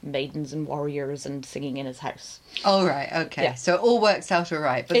melodies of maidens and warriors and singing in his house. Oh, right, okay. Yeah. So it all works out all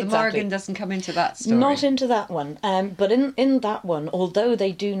right, but the Morrigan doesn't come into that story. Not into that one. But in that one, although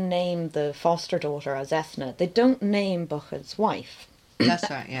they do name the foster daughter as Ethna, they don't name Buchan's wife. That's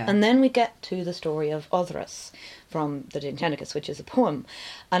right, yeah. And then we get to the story of Othrys from the Dintenicus, which is a poem.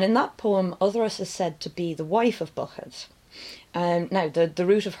 And in that poem, Othrys is said to be the wife of Buchad. Now, the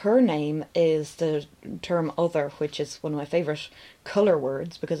root of her name is the term other, which is one of my favourite colour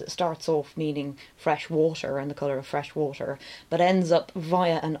words because it starts off meaning fresh water and the colour of fresh water, but ends up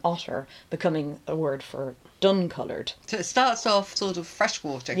via an otter becoming a word for dun-coloured. So it starts off sort of fresh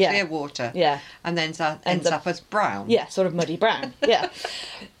water, Yeah. clear water, Yeah. and then ends up as brown. Yeah, sort of muddy brown. Yeah.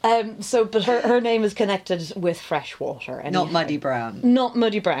 But her name is connected with fresh water. Anyhow. Not muddy brown. Not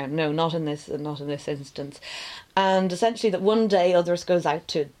muddy brown. No, not in this instance. And essentially, that one day Othrys goes out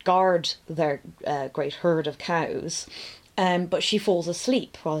to guard their great herd of cows. But she falls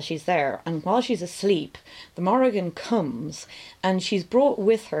asleep while she's there. And while she's asleep, the Morrigan comes and she's brought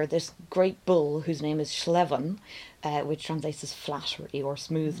with her this great bull whose name is Slevin, which translates as flattery or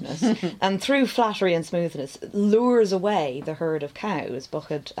smoothness. And through flattery and smoothness, lures away the herd of cows,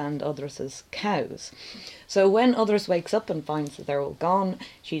 Buchad and Othrys's cows. So when Othrys wakes up and finds that they're all gone,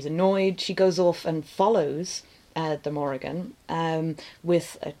 she's annoyed. She goes off and follows the Morrigan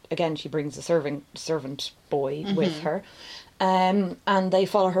with again she brings a servant boy with her, and they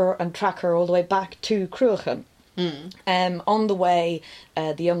follow her and track her all the way back to Cruachan. On the way,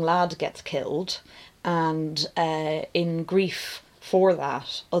 the young lad gets killed, and in grief for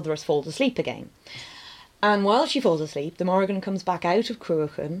that, Othrys falls asleep again. And while she falls asleep, the Morrigan comes back out of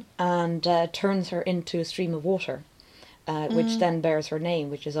Cruachan and turns her into a stream of water. Which then bears her name,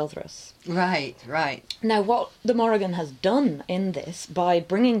 which is Othrys. Right. Now, what the Morrigan has done in this, by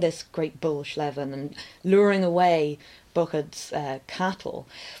bringing this great bull Slevin and luring away Buchad's cattle,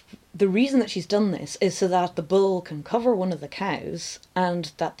 the reason that she's done this is so that the bull can cover one of the cows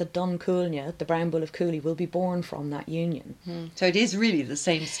and that the Dun Cúilne, the brown bull of Cooley, will be born from that union. So it is really the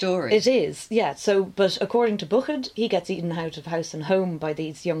same story. It is, yeah. But according to Buchad, he gets eaten out of house and home by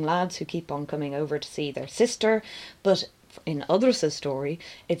these young lads who keep on coming over to see their sister. But in Othrys's story,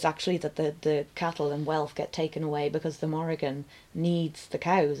 it's actually that the cattle and wealth get taken away because the Morrigan needs the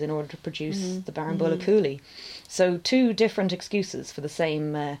cows in order to produce the Baron Bull of Cooley. So two different excuses for the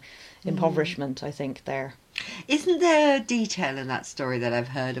same impoverishment, I think, there. Isn't there detail in that story that I've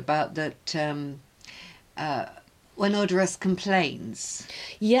heard about that when Othrys complains?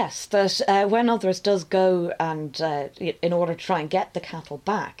 Yes, that when Othrys does go and in order to try and get the cattle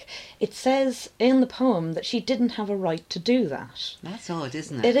back, it says in the poem that she didn't have a right to do that. That's odd,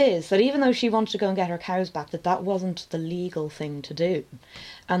 isn't It it? is, that even though she wanted to go and get her cows back, that wasn't the legal thing to do,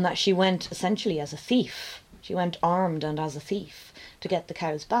 and that she went essentially as a thief. She went armed and as a thief to get the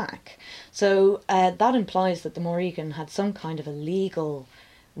cows back. So that implies that the Morrigan had some kind of a legal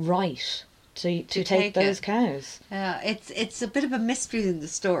right to take those cows. It's a bit of a mystery in the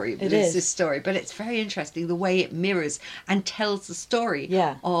story. It is. This story, but it's very interesting the way it mirrors and tells the story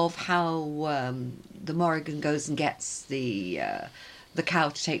of how the Morrigan goes and gets the cow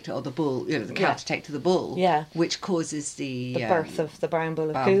to take to, or the bull, the cow to take to the bull, which causes the birth of the brown bull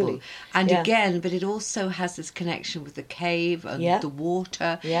of Cooley. And again, but it also has this connection with the cave and the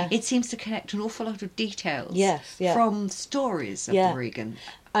water. It seems to connect an awful lot of details from stories of the Morrigan.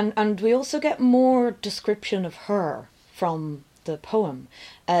 And we also get more description of her from the poem.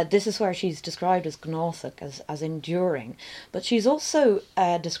 This is where she's described as gnothic, as enduring, but she's also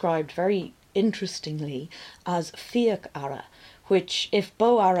described very interestingly as Fiach Ara, which, if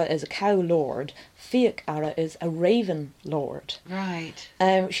Bo Ara is a cow lord, Fiach Ara is a raven lord. Right.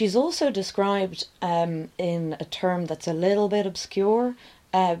 She's also described in a term that's a little bit obscure,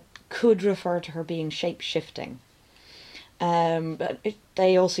 could refer to her being shape-shifting. But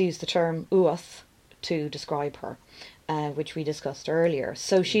they also use the term Uath to describe her, which we discussed earlier.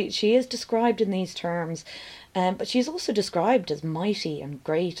 So she is described in these terms, but she's also described as mighty and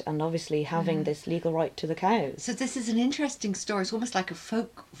great and obviously having this legal right to the cows. So this is an interesting story. It's almost like a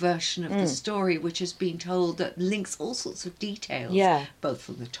folk version of the story, which has been told that links all sorts of details, both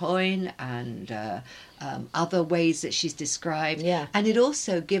from the Táin and other ways that she's described. And it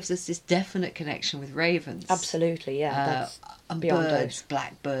also gives us this definite connection with ravens. Absolutely, that's and beyond birds, doubt.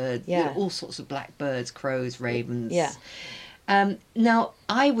 blackbirds, all sorts of blackbirds, crows, ravens. Now,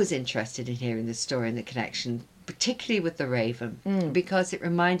 I was interested in hearing this story and the connection, particularly with the raven, because it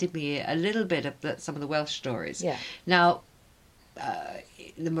reminded me a little bit of some of the Welsh stories. Now,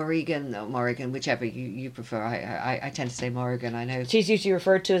 the Morrigan or Morrigan, whichever you prefer. I tend to say Morrigan. I know she's usually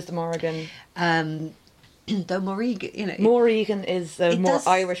referred to as the Morrigan. Though Morrigan, Morrigan is the more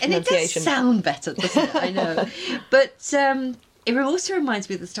Irish pronunciation. And it does sound better, doesn't it? I know. But it also reminds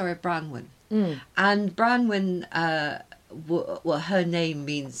me of the story of Branwen. And Branwen well, her name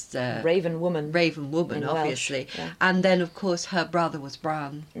means Raven woman. Raven woman, in obviously. Welsh, yeah. And then, of course, her brother was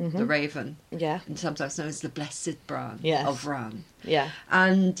Bran, the Raven. Yeah. And sometimes known as the Blessed Bran Yes. of Ran. Yeah.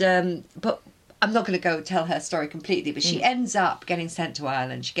 And, but I'm not going to go tell her story completely, but she ends up getting sent to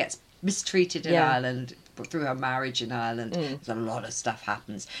Ireland. She gets mistreated in Ireland through her marriage in Ireland. There's a lot of stuff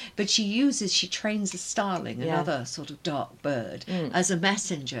happens. But she trains a starling, another sort of dark bird, as a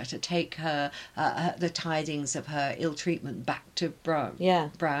messenger to take her, the tidings of her ill treatment back to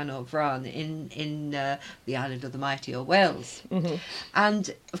Bran or Bran in the island of the mighty, or Wales.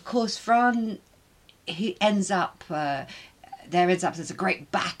 And, of course, Bran, he ends up... there's a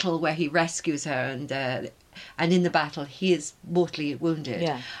great battle where he rescues her, and in the battle he is mortally wounded,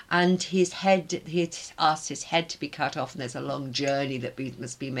 and he asks his head to be cut off, and there's a long journey that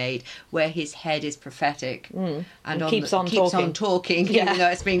must be made where his head is prophetic and keeps on talking even though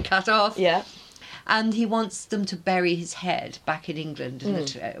it's been cut off. And he wants them to bury his head back in England,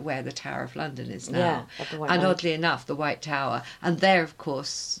 where the Tower of London is now. And oddly enough, the White Tower. And there, of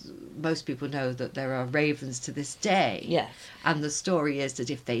course, most people know that there are ravens to this day. Yes. And the story is that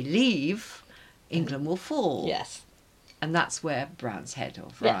if they leave, England will fall. Yes. And that's where Bran's head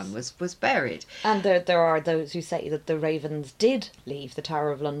of Ran was buried. And there are those who say that the ravens did leave the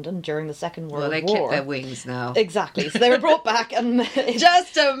Tower of London during the Second World War. Well, they clip their wings now. Exactly. So they were brought back, and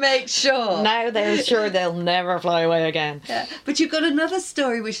just to make sure. Now they're sure they'll never fly away again. Yeah. But you've got another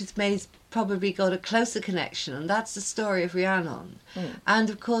story which has probably got a closer connection, and that's the story of Rhiannon. And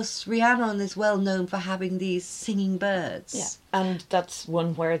of course, Rhiannon is well known for having these singing birds. Yeah, and that's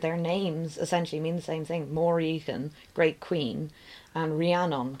one where their names essentially mean the same thing. Morrigan, Great Queen, and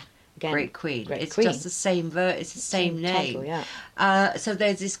Rhiannon, again, Great Queen. It's Queen. Just the same it's the same name. Title, yeah. So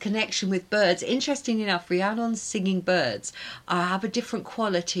there's this connection with birds. Interestingly enough, Rhiannon's singing birds have a different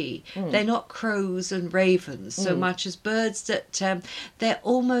quality. They're not crows and ravens so much as birds that they're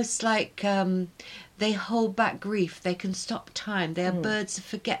almost like... they hold back grief. They can stop time. They are birds of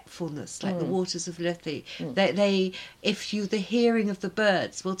forgetfulness, like the waters of Lethe. The hearing of the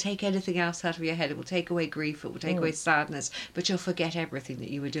birds will take anything else out of your head. It will take away grief. It will take away sadness, but you'll forget everything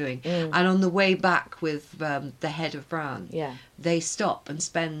that you were doing. And on the way back with the head of Bran, they stop and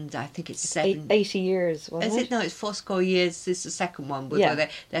spend, I think it's 80 years, wasn't it? No, it's 40 years. This is the second one, where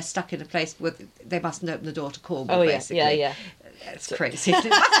they're stuck in a place where they mustn't open the door to Cornwall, basically. Yeah. It's crazy. Don't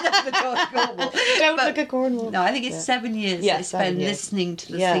look at Cornwall. No, I think it's 7 years they spend listening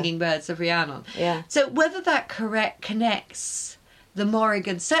to the singing birds of Rhiannon. Yeah. So whether that connects the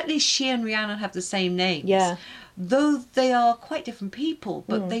Morrigan, certainly she and Rhiannon have the same names. Yeah. Though they are quite different people,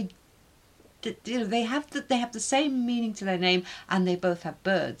 but they have the same meaning to their name, and they both have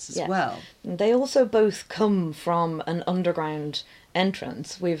birds as well. They also both come from an underground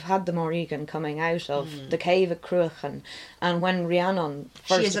entrance. We've had the Morrigan coming out of the cave at Cruachan, and when Rhiannon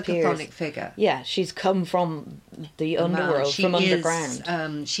first appears, she is a chthonic figure. Yeah, she's come from the underworld, from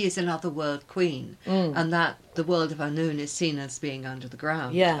underground. She is another world queen, and that the world of Annwn is seen as being under the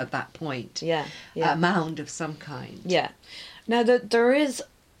ground at that point. A mound of some kind. Yeah. Now, there is...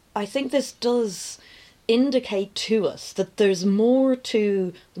 I think this does indicate to us that there's more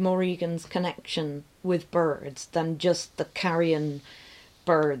to the Morrigan's connection with birds than just the carrion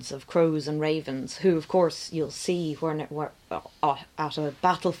birds of crows and ravens, who of course you'll see when at a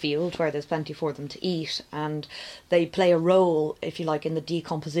battlefield where there's plenty for them to eat, and they play a role, if you like, in the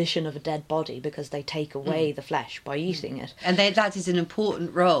decomposition of a dead body, because they take away the flesh by eating it. And that is an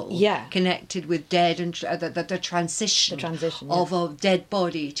important role, connected with dead and the transition of a dead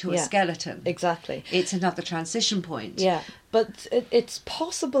body to a skeleton. Exactly. It's another transition point. Yeah. But it's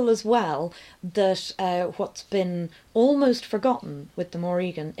possible as well that what's been almost forgotten with the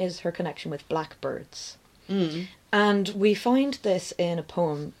Morrigan is her connection with blackbirds. And we find this in a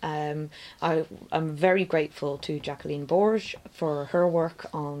poem. I'm very grateful to Jacqueline Borge for her work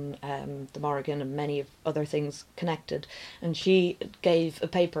on the Morrigan and many other things connected. And she gave a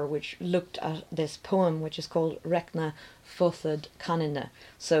paper which looked at this poem, which is called Recna Futhad Canina.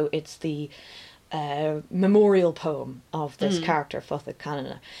 So it's the memorial poem of this character, Futhad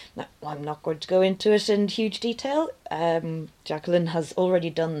Canina. Now, I'm not going to go into it in huge detail. Jacqueline has already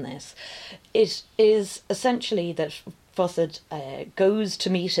done this. It is essentially that Futhad goes to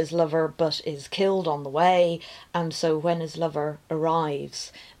meet his lover but is killed on the way, and so when his lover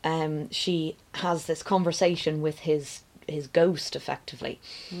arrives, she has this conversation with his ghost, effectively.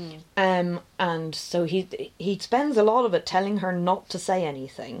 And so he spends a lot of it telling her not to say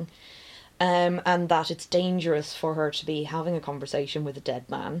anything, and that it's dangerous for her to be having a conversation with a dead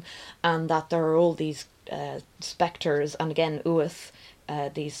man, and that there are all these spectres, and again Uath,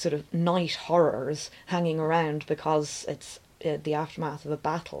 these sort of night horrors hanging around because it's the aftermath of a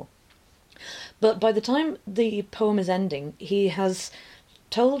battle. But by the time the poem is ending, he has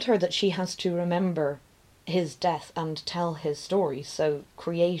told her that she has to remember his death and tell his story, so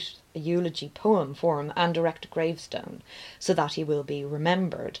create a eulogy poem for him and erect a gravestone so that he will be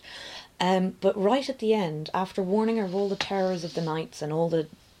remembered. But right at the end, after warning her of all the terrors of the nights and all the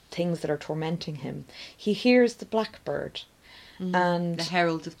things that are tormenting him, he hears the blackbird. And the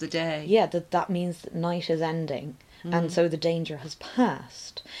herald of the day. Yeah, that means that night is ending, and so the danger has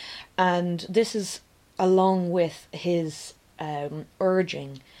passed. And this is along with his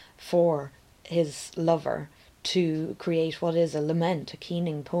urging for his lover to create what is a lament, a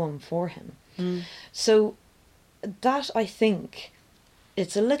keening poem for him. So that, I think,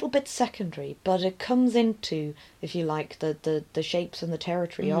 it's a little bit secondary, but it comes into, if you like, the shapes and the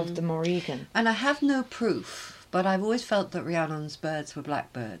territory of the Morrigan. And I have no proof, but I've always felt that Rhiannon's birds were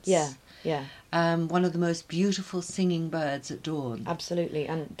blackbirds. Yeah. One of the most beautiful singing birds at dawn. Absolutely,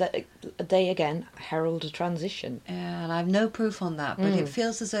 and they again herald a transition. Yeah, and I've no proof on that, but it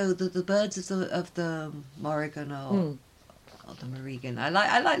feels as though the birds of the Morrigan or the Morrigan. I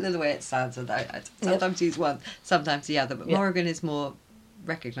like the way it sounds. And I sometimes use one, sometimes the other, but Morrigan is more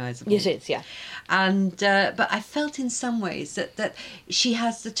recognisable. Yes, it is, yeah. And but I felt in some ways that she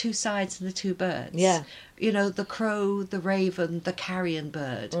has the two sides and the two birds. Yeah. You know, the crow, the raven, the carrion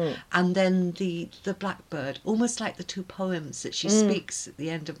bird, and then the blackbird, almost like the two poems that she speaks at the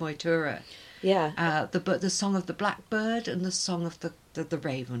end of Moytura. Yeah. The song of the blackbird and the song of the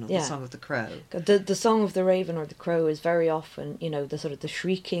raven, or the song of the crow. The song of the raven or the crow is very often, the sort of the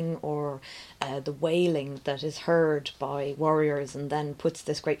shrieking or the wailing that is heard by warriors and then puts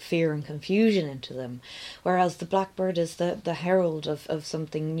this great fear and confusion into them. Whereas the blackbird is the herald of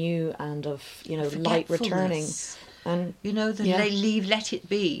something new and of, light returning. And they leave, let it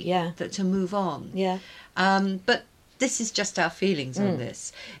be. Yeah. That to move on. Yeah. But this is just our feelings on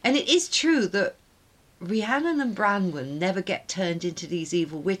this. And it is true that Rhiannon and Branwen never get turned into these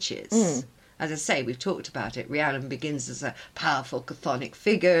evil witches. As I say, we've talked about it. Rhiannon begins as a powerful chthonic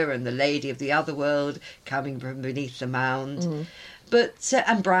figure and the lady of the other world coming from beneath the mound. But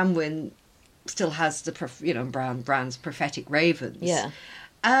and Branwen still has Bran's prophetic ravens. Yeah.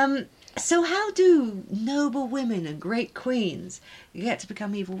 So how do noble women and great queens get to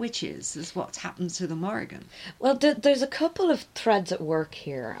become evil witches, is what happens to the Morrigan? Well, there's a couple of threads at work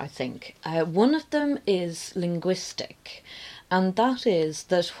here, I think. One of them is linguistic, and that is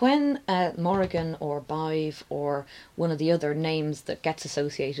that when Morrigan or Bive or one of the other names that gets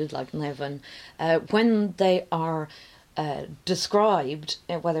associated, like Nevin, when they are described,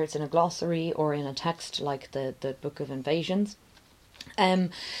 whether it's in a glossary or in a text like the Book of Invasions,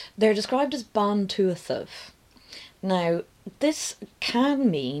 they're described as Ban Tuathav. Now, this can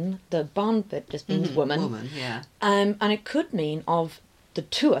mean, the Ban bit just means woman. Woman, yeah. And it could mean of the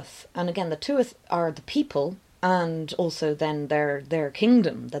Tuath. And again, the Tuath are the people and also then their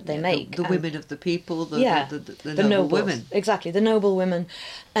kingdom that they make. The women of the people, the noble nobles, women. Exactly, the noble women.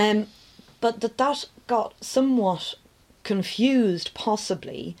 But that got somewhat confused,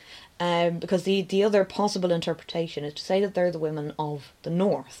 possibly, because the other possible interpretation is to say that they're the women of the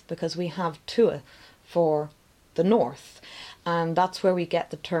north, because we have Tua for the north, and that's where we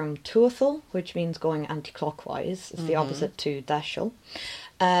get the term Tuathal, which means going anti-clockwise. It's the opposite to Deshel,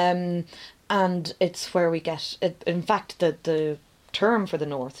 and it's where we get it. In fact, the term for the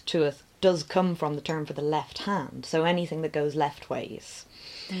north, Tuath, does come from the term for the left hand, so anything that goes left ways.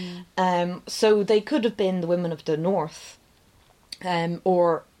 So they could have been the women of the north,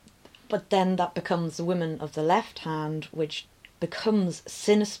 but then that becomes the women of the left hand, which becomes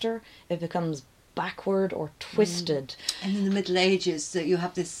sinister. It becomes backward or twisted. And in the Middle Ages, that you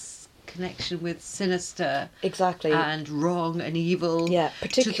have this connection with sinister, exactly, and wrong and evil. Yeah,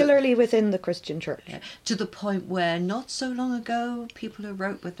 particularly within the Christian Church. Yeah, to the point where not so long ago, people who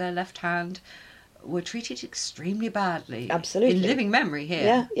wrote with their left hand were treated extremely badly. Absolutely. In living memory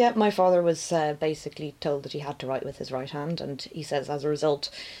here. Yeah. My father was basically told that he had to write with his right hand, and he says as a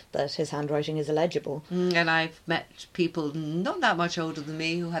result that his handwriting is illegible. And I've met people not that much older than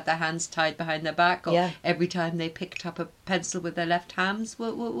me who had their hands tied behind their back, or every time they picked up a pencil with their left hands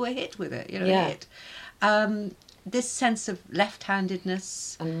were hit with it. Hit. This sense of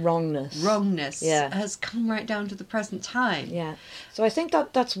left-handedness and wrongness has come right down to the present time. Yeah, so I think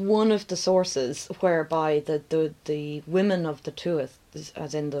that's one of the sources whereby the women of the Tuath,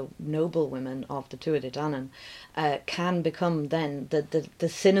 as in the noble women of the Tuatha Dé Danann, can become then the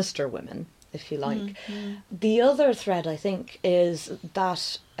sinister women, if you like. The other thread, I think, is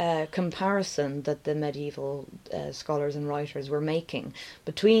that comparison that the medieval scholars and writers were making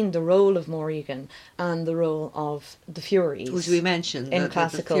between the role of Morrigan and the role of the Furies. Which we mentioned, in the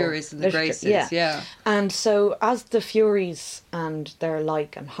classical Furies and the literature. Graces, yeah. And so as the Furies and their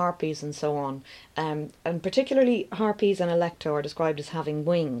like, and Harpies and so on, and particularly Harpies and Alecto are described as having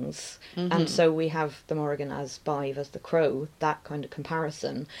wings, and so we have the Morrigan as Bive as the crow, that kind of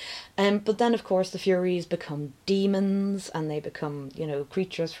comparison. But then, of course, the Furies become demons, and they become,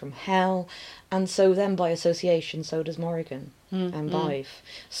 creatures from hell, and so then by association, so does Morrigan and Bive.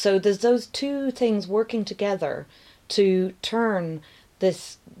 So there's those two things working together to turn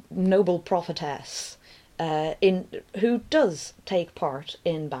this noble prophetess who does take part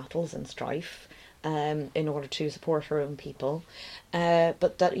in battles and strife, in order to support her own people,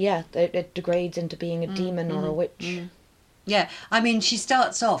 but that it degrades into being a demon or a witch. Yeah, I mean, she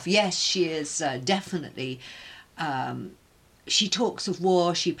starts off, yes, she is definitely, she talks of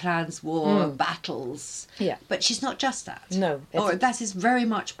war, she plans war, battles, but she's not just that. No. Or that is very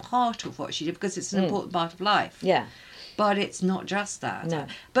much part of what she did, because it's an important part of life. Yeah. But it's not just that. No.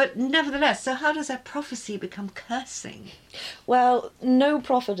 But nevertheless, so how does a prophecy become cursing? Well, no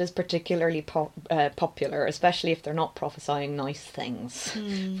prophet is particularly popular, especially if they're not prophesying nice things,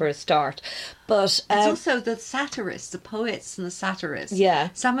 for a start. But it's also the satirists, the poets and the satirists. Yeah.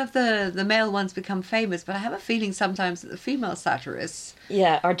 Some of the male ones become famous, but I have a feeling sometimes that the female satirists...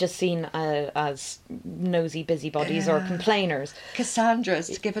 are just seen as nosy busybodies or complainers. Cassandra's,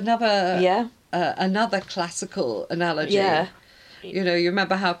 to give another... another classical analogy. Yeah. You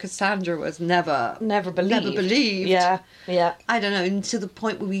remember how Cassandra was never believed. Yeah. I don't know, and to the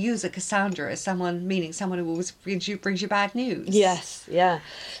point where we use a Cassandra as someone who always brings you bad news. Yes, yeah.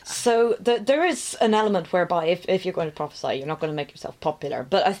 So there is an element whereby if you're going to prophesy, you're not going to make yourself popular.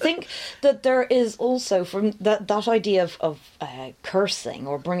 But I think that there is also, from that idea of cursing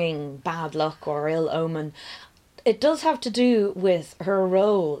or bringing bad luck or ill omen, it does have to do with her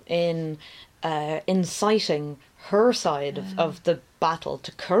role in inciting her side of the battle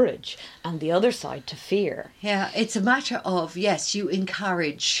to courage and the other side to fear. Yeah, it's a matter of, yes, you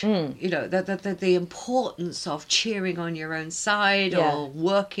encourage, the importance of cheering on your own side or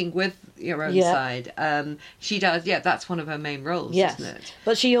working with your own side. She does, that's one of her main roles, isn't it?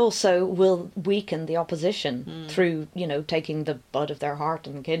 But she also will weaken the opposition through, taking the blood of their heart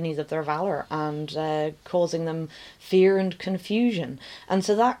and kidneys of their valour and causing them fear and confusion. And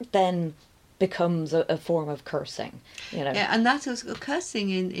so that then becomes a form of cursing, Yeah, and that is cursing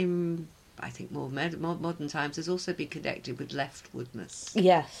in I think more modern times has also been connected with leftwardness.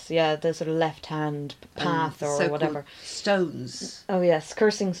 Yes, the sort of left-hand path or whatever. Stones. Oh yes,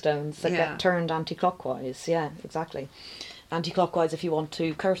 cursing stones that get turned anti-clockwise. Yeah, exactly. Anti-clockwise if you want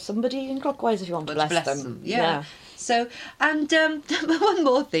to curse somebody, and clockwise if you want to bless them. Yeah. So, and one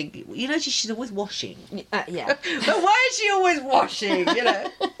more thing. She's always washing. Yeah. But why is she always washing?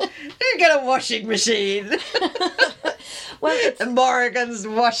 You get a washing machine. Well, it's Morrigan's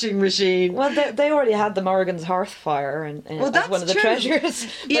washing machine. Well, they already had the Morrigan's hearth fire as one of the treasures,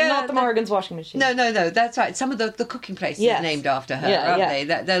 but not the Morrigan's washing machine. No, that's right. Some of the cooking places are named after her, aren't they?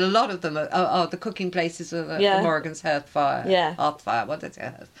 There are a lot of them are the cooking places of the Morrigan's hearth fire. Yeah. Hearth fire. What is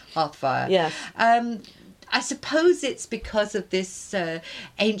it? Hearth fire. Yes. I suppose it's because of this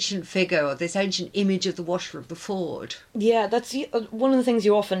ancient figure or this ancient image of the washer of the ford. Yeah, that's one of the things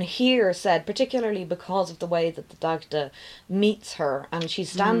you often hear said, particularly because of the way that the Dagda meets her and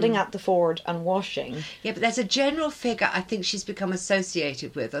she's standing at the ford and washing. Yeah, but there's a general figure I think she's become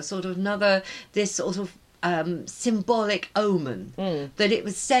associated with, a sort of this sort of symbolic omen, that it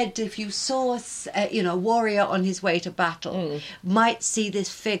was said if you saw a warrior on his way to battle might see this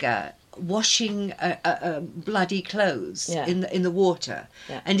figure washing bloody clothes in the water,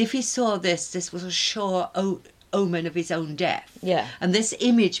 and if he saw this was a sure omen of his own death. Yeah. And this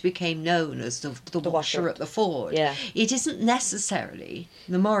image became known as the washer at the ford. Yeah. It isn't necessarily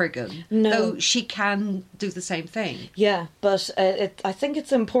the Morrigan, though she can do the same thing. Yeah, but I think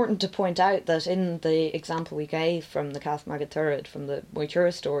it's important to point out that in the example we gave from the Cath Magat Tuired, from the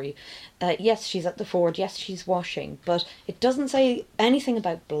Moitura story, yes, she's at the ford, yes, she's washing, but it doesn't say anything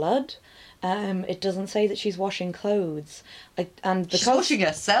about blood. It doesn't say that she's washing clothes. And because she's washing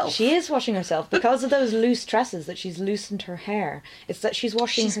herself. She is washing herself because of those loose tresses that she's loosened her hair. It's that she's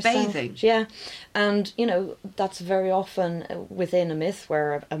washing herself. She's bathing. Yeah. And, that's very often within a myth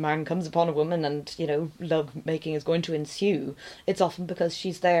where a man comes upon a woman and, love making is going to ensue. It's often because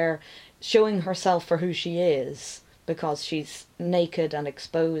she's there showing herself for who she is, because she's naked and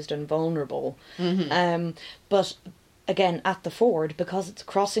exposed and vulnerable. But again, at the ford, because it's a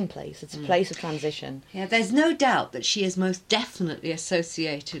crossing place, it's a place of transition. Yeah, there's no doubt that she is most definitely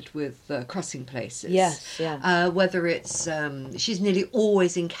associated with crossing places. Yes, yeah. Whether it's, she's nearly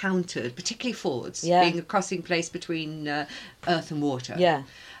always encountered, particularly fords, being a crossing place between earth and water. Yeah.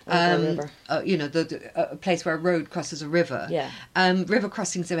 River. You know, a place where a road crosses a river. Yeah. River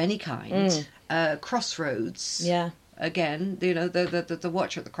crossings of any kind. Crossroads. Yeah. Again, you know, the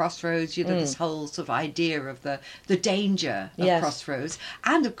watcher at the crossroads, you know, this whole sort of idea of the danger of crossroads.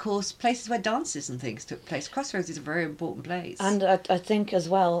 And, of course, places where dances and things took place. Crossroads is a very important place. And I think, as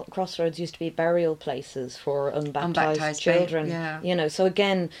well, crossroads used to be burial places for unbaptized children. You know, so,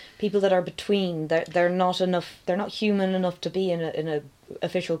 again, people that are between, they're not human enough to be in a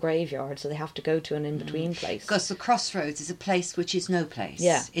official graveyard, so they have to go to an in-between place. Because the crossroads is a place which is no place.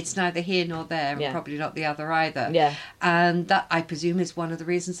 Yeah. It's neither here nor there, and probably not the other either. Yeah. And that, I presume, is one of the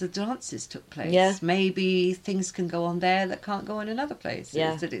reasons the dances took place. Yeah. Maybe things can go on there that can't go on in other places.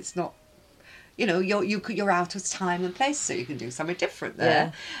 Yeah. That it's not, you know, you're out of time and place, so you can do something different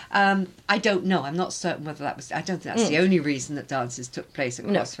there. Yeah. I don't know. I'm not certain whether that was. I don't think that's the only reason that dances took place at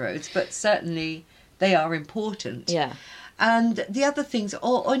crossroads, but certainly they are important. Yeah. And the other things,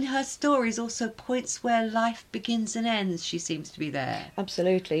 or in her stories, also points where life begins and ends. She seems to be there.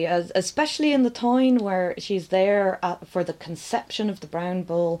 Absolutely, especially in the Táin, where she's there for the conception of the Brown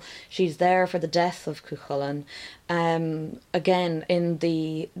Bull. She's there for the death of Cuchulainn. Again, in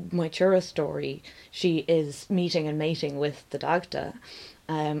the Moitura story, she is meeting and mating with the Dagda.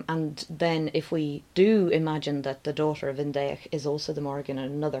 And then if we do imagine that the daughter of Indéach is also the Morrigan in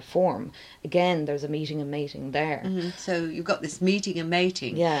another form, again, there's a meeting and mating there. Mm-hmm. So you've got this meeting and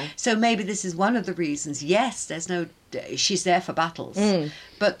mating. Yeah. So maybe this is one of the reasons. Yes, she's there for battles,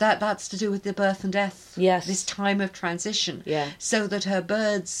 but that's to do with the birth and death. Yes. This time of transition. Yeah. So that her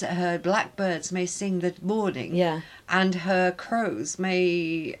blackbirds may sing the morning. Yeah. And her crows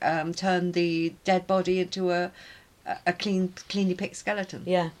may turn the dead body into a cleanly picked skeleton.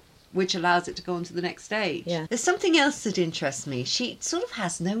 Yeah. Which allows it to go on to the next stage. Yeah. There's something else that interests me. She sort of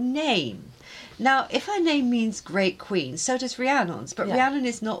has no name. Now, if her name means Great Queen, so does Rhiannon's. But Rhiannon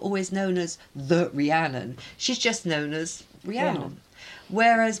is not always known as the Rhiannon. She's just known as Rhiannon.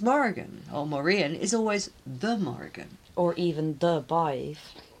 Whereas Morrigan, or Maureen, is always the Morrigan. Or even the Bive.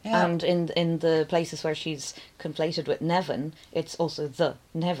 Yeah. And in the places where she's conflated with Nevin, it's also the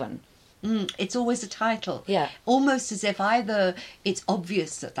Nevin. It's always a title. Yeah. Almost as if either it's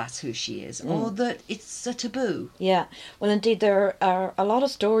obvious that that's who she is or that it's a taboo. Yeah. Well, indeed, there are a lot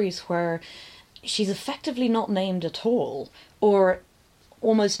of stories where she's effectively not named at all, or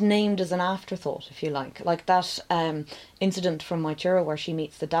almost named as an afterthought, if you like. Like that incident from Moitura where she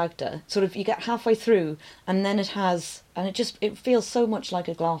meets the Dagda. Sort of, you get halfway through, and then it feels so much like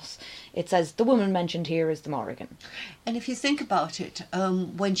a gloss. It says, the woman mentioned here is the Morrigan. And if you think about it,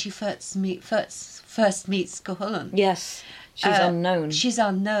 when she first meets Cuchulainn. Yes, she's unknown. She's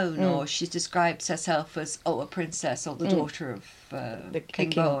unknown, or she describes herself as, a princess, or the daughter of the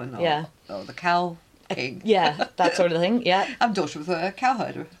King Bowen, or the cow king. Yeah, that sort of thing, yeah. I'm daughter of a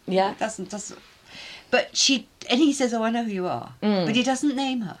cowherder. Yeah. Doesn't. But he says, I know who you are. But he doesn't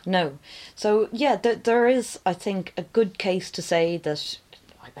name her. No. So, yeah, there is, I think, a good case to say that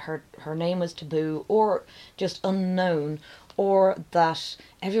her name was taboo, or just unknown, or that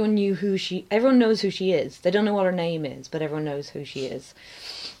everyone knows who she is. They don't know what her name is, but everyone knows who she is.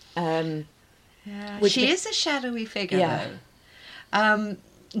 She is a shadowy figure, though.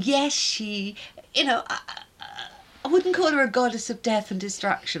 Yes, she... You know, I wouldn't call her a goddess of death and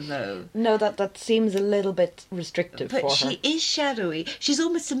destruction, though. No, that seems a little bit restrictive for her. But she is shadowy. She's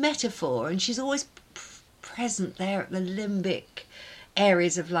almost a metaphor, and she's always present there at the limbic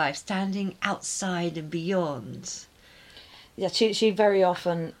areas of life, standing outside and beyond. Yeah, she very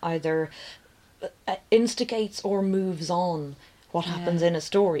often either instigates or moves on what happens in a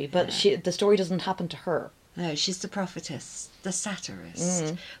story, but the story doesn't happen to her. No, she's the prophetess, the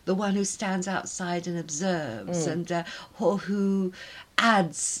satirist, the one who stands outside and observes, and or who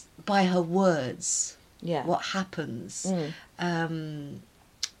adds by her words what happens. A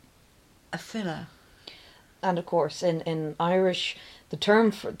filler. And of course, in Irish, the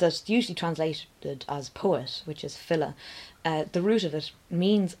term that's usually translated as poet, which is filla, the root of it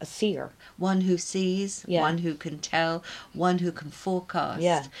means a seer. One who sees, one who can tell, one who can forecast.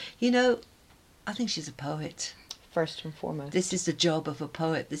 Yeah. You know, I think she's a poet. First and foremost. This is the job of a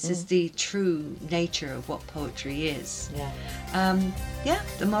poet. This is the true nature of what poetry is. Yeah.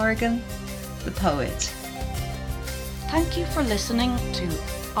 The Morrigan, the poet. Thank you for listening to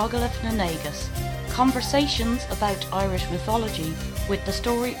Ogilvy na Nagus, conversations about Irish mythology with the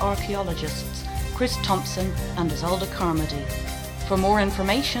story archaeologists Chris Thompson and Isolde Carmody. For more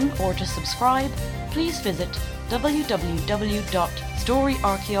information or to subscribe, please visit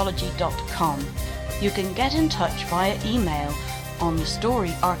www.storyarchaeology.com. You can get in touch via email on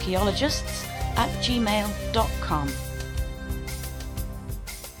storyarchaeologists@gmail.com.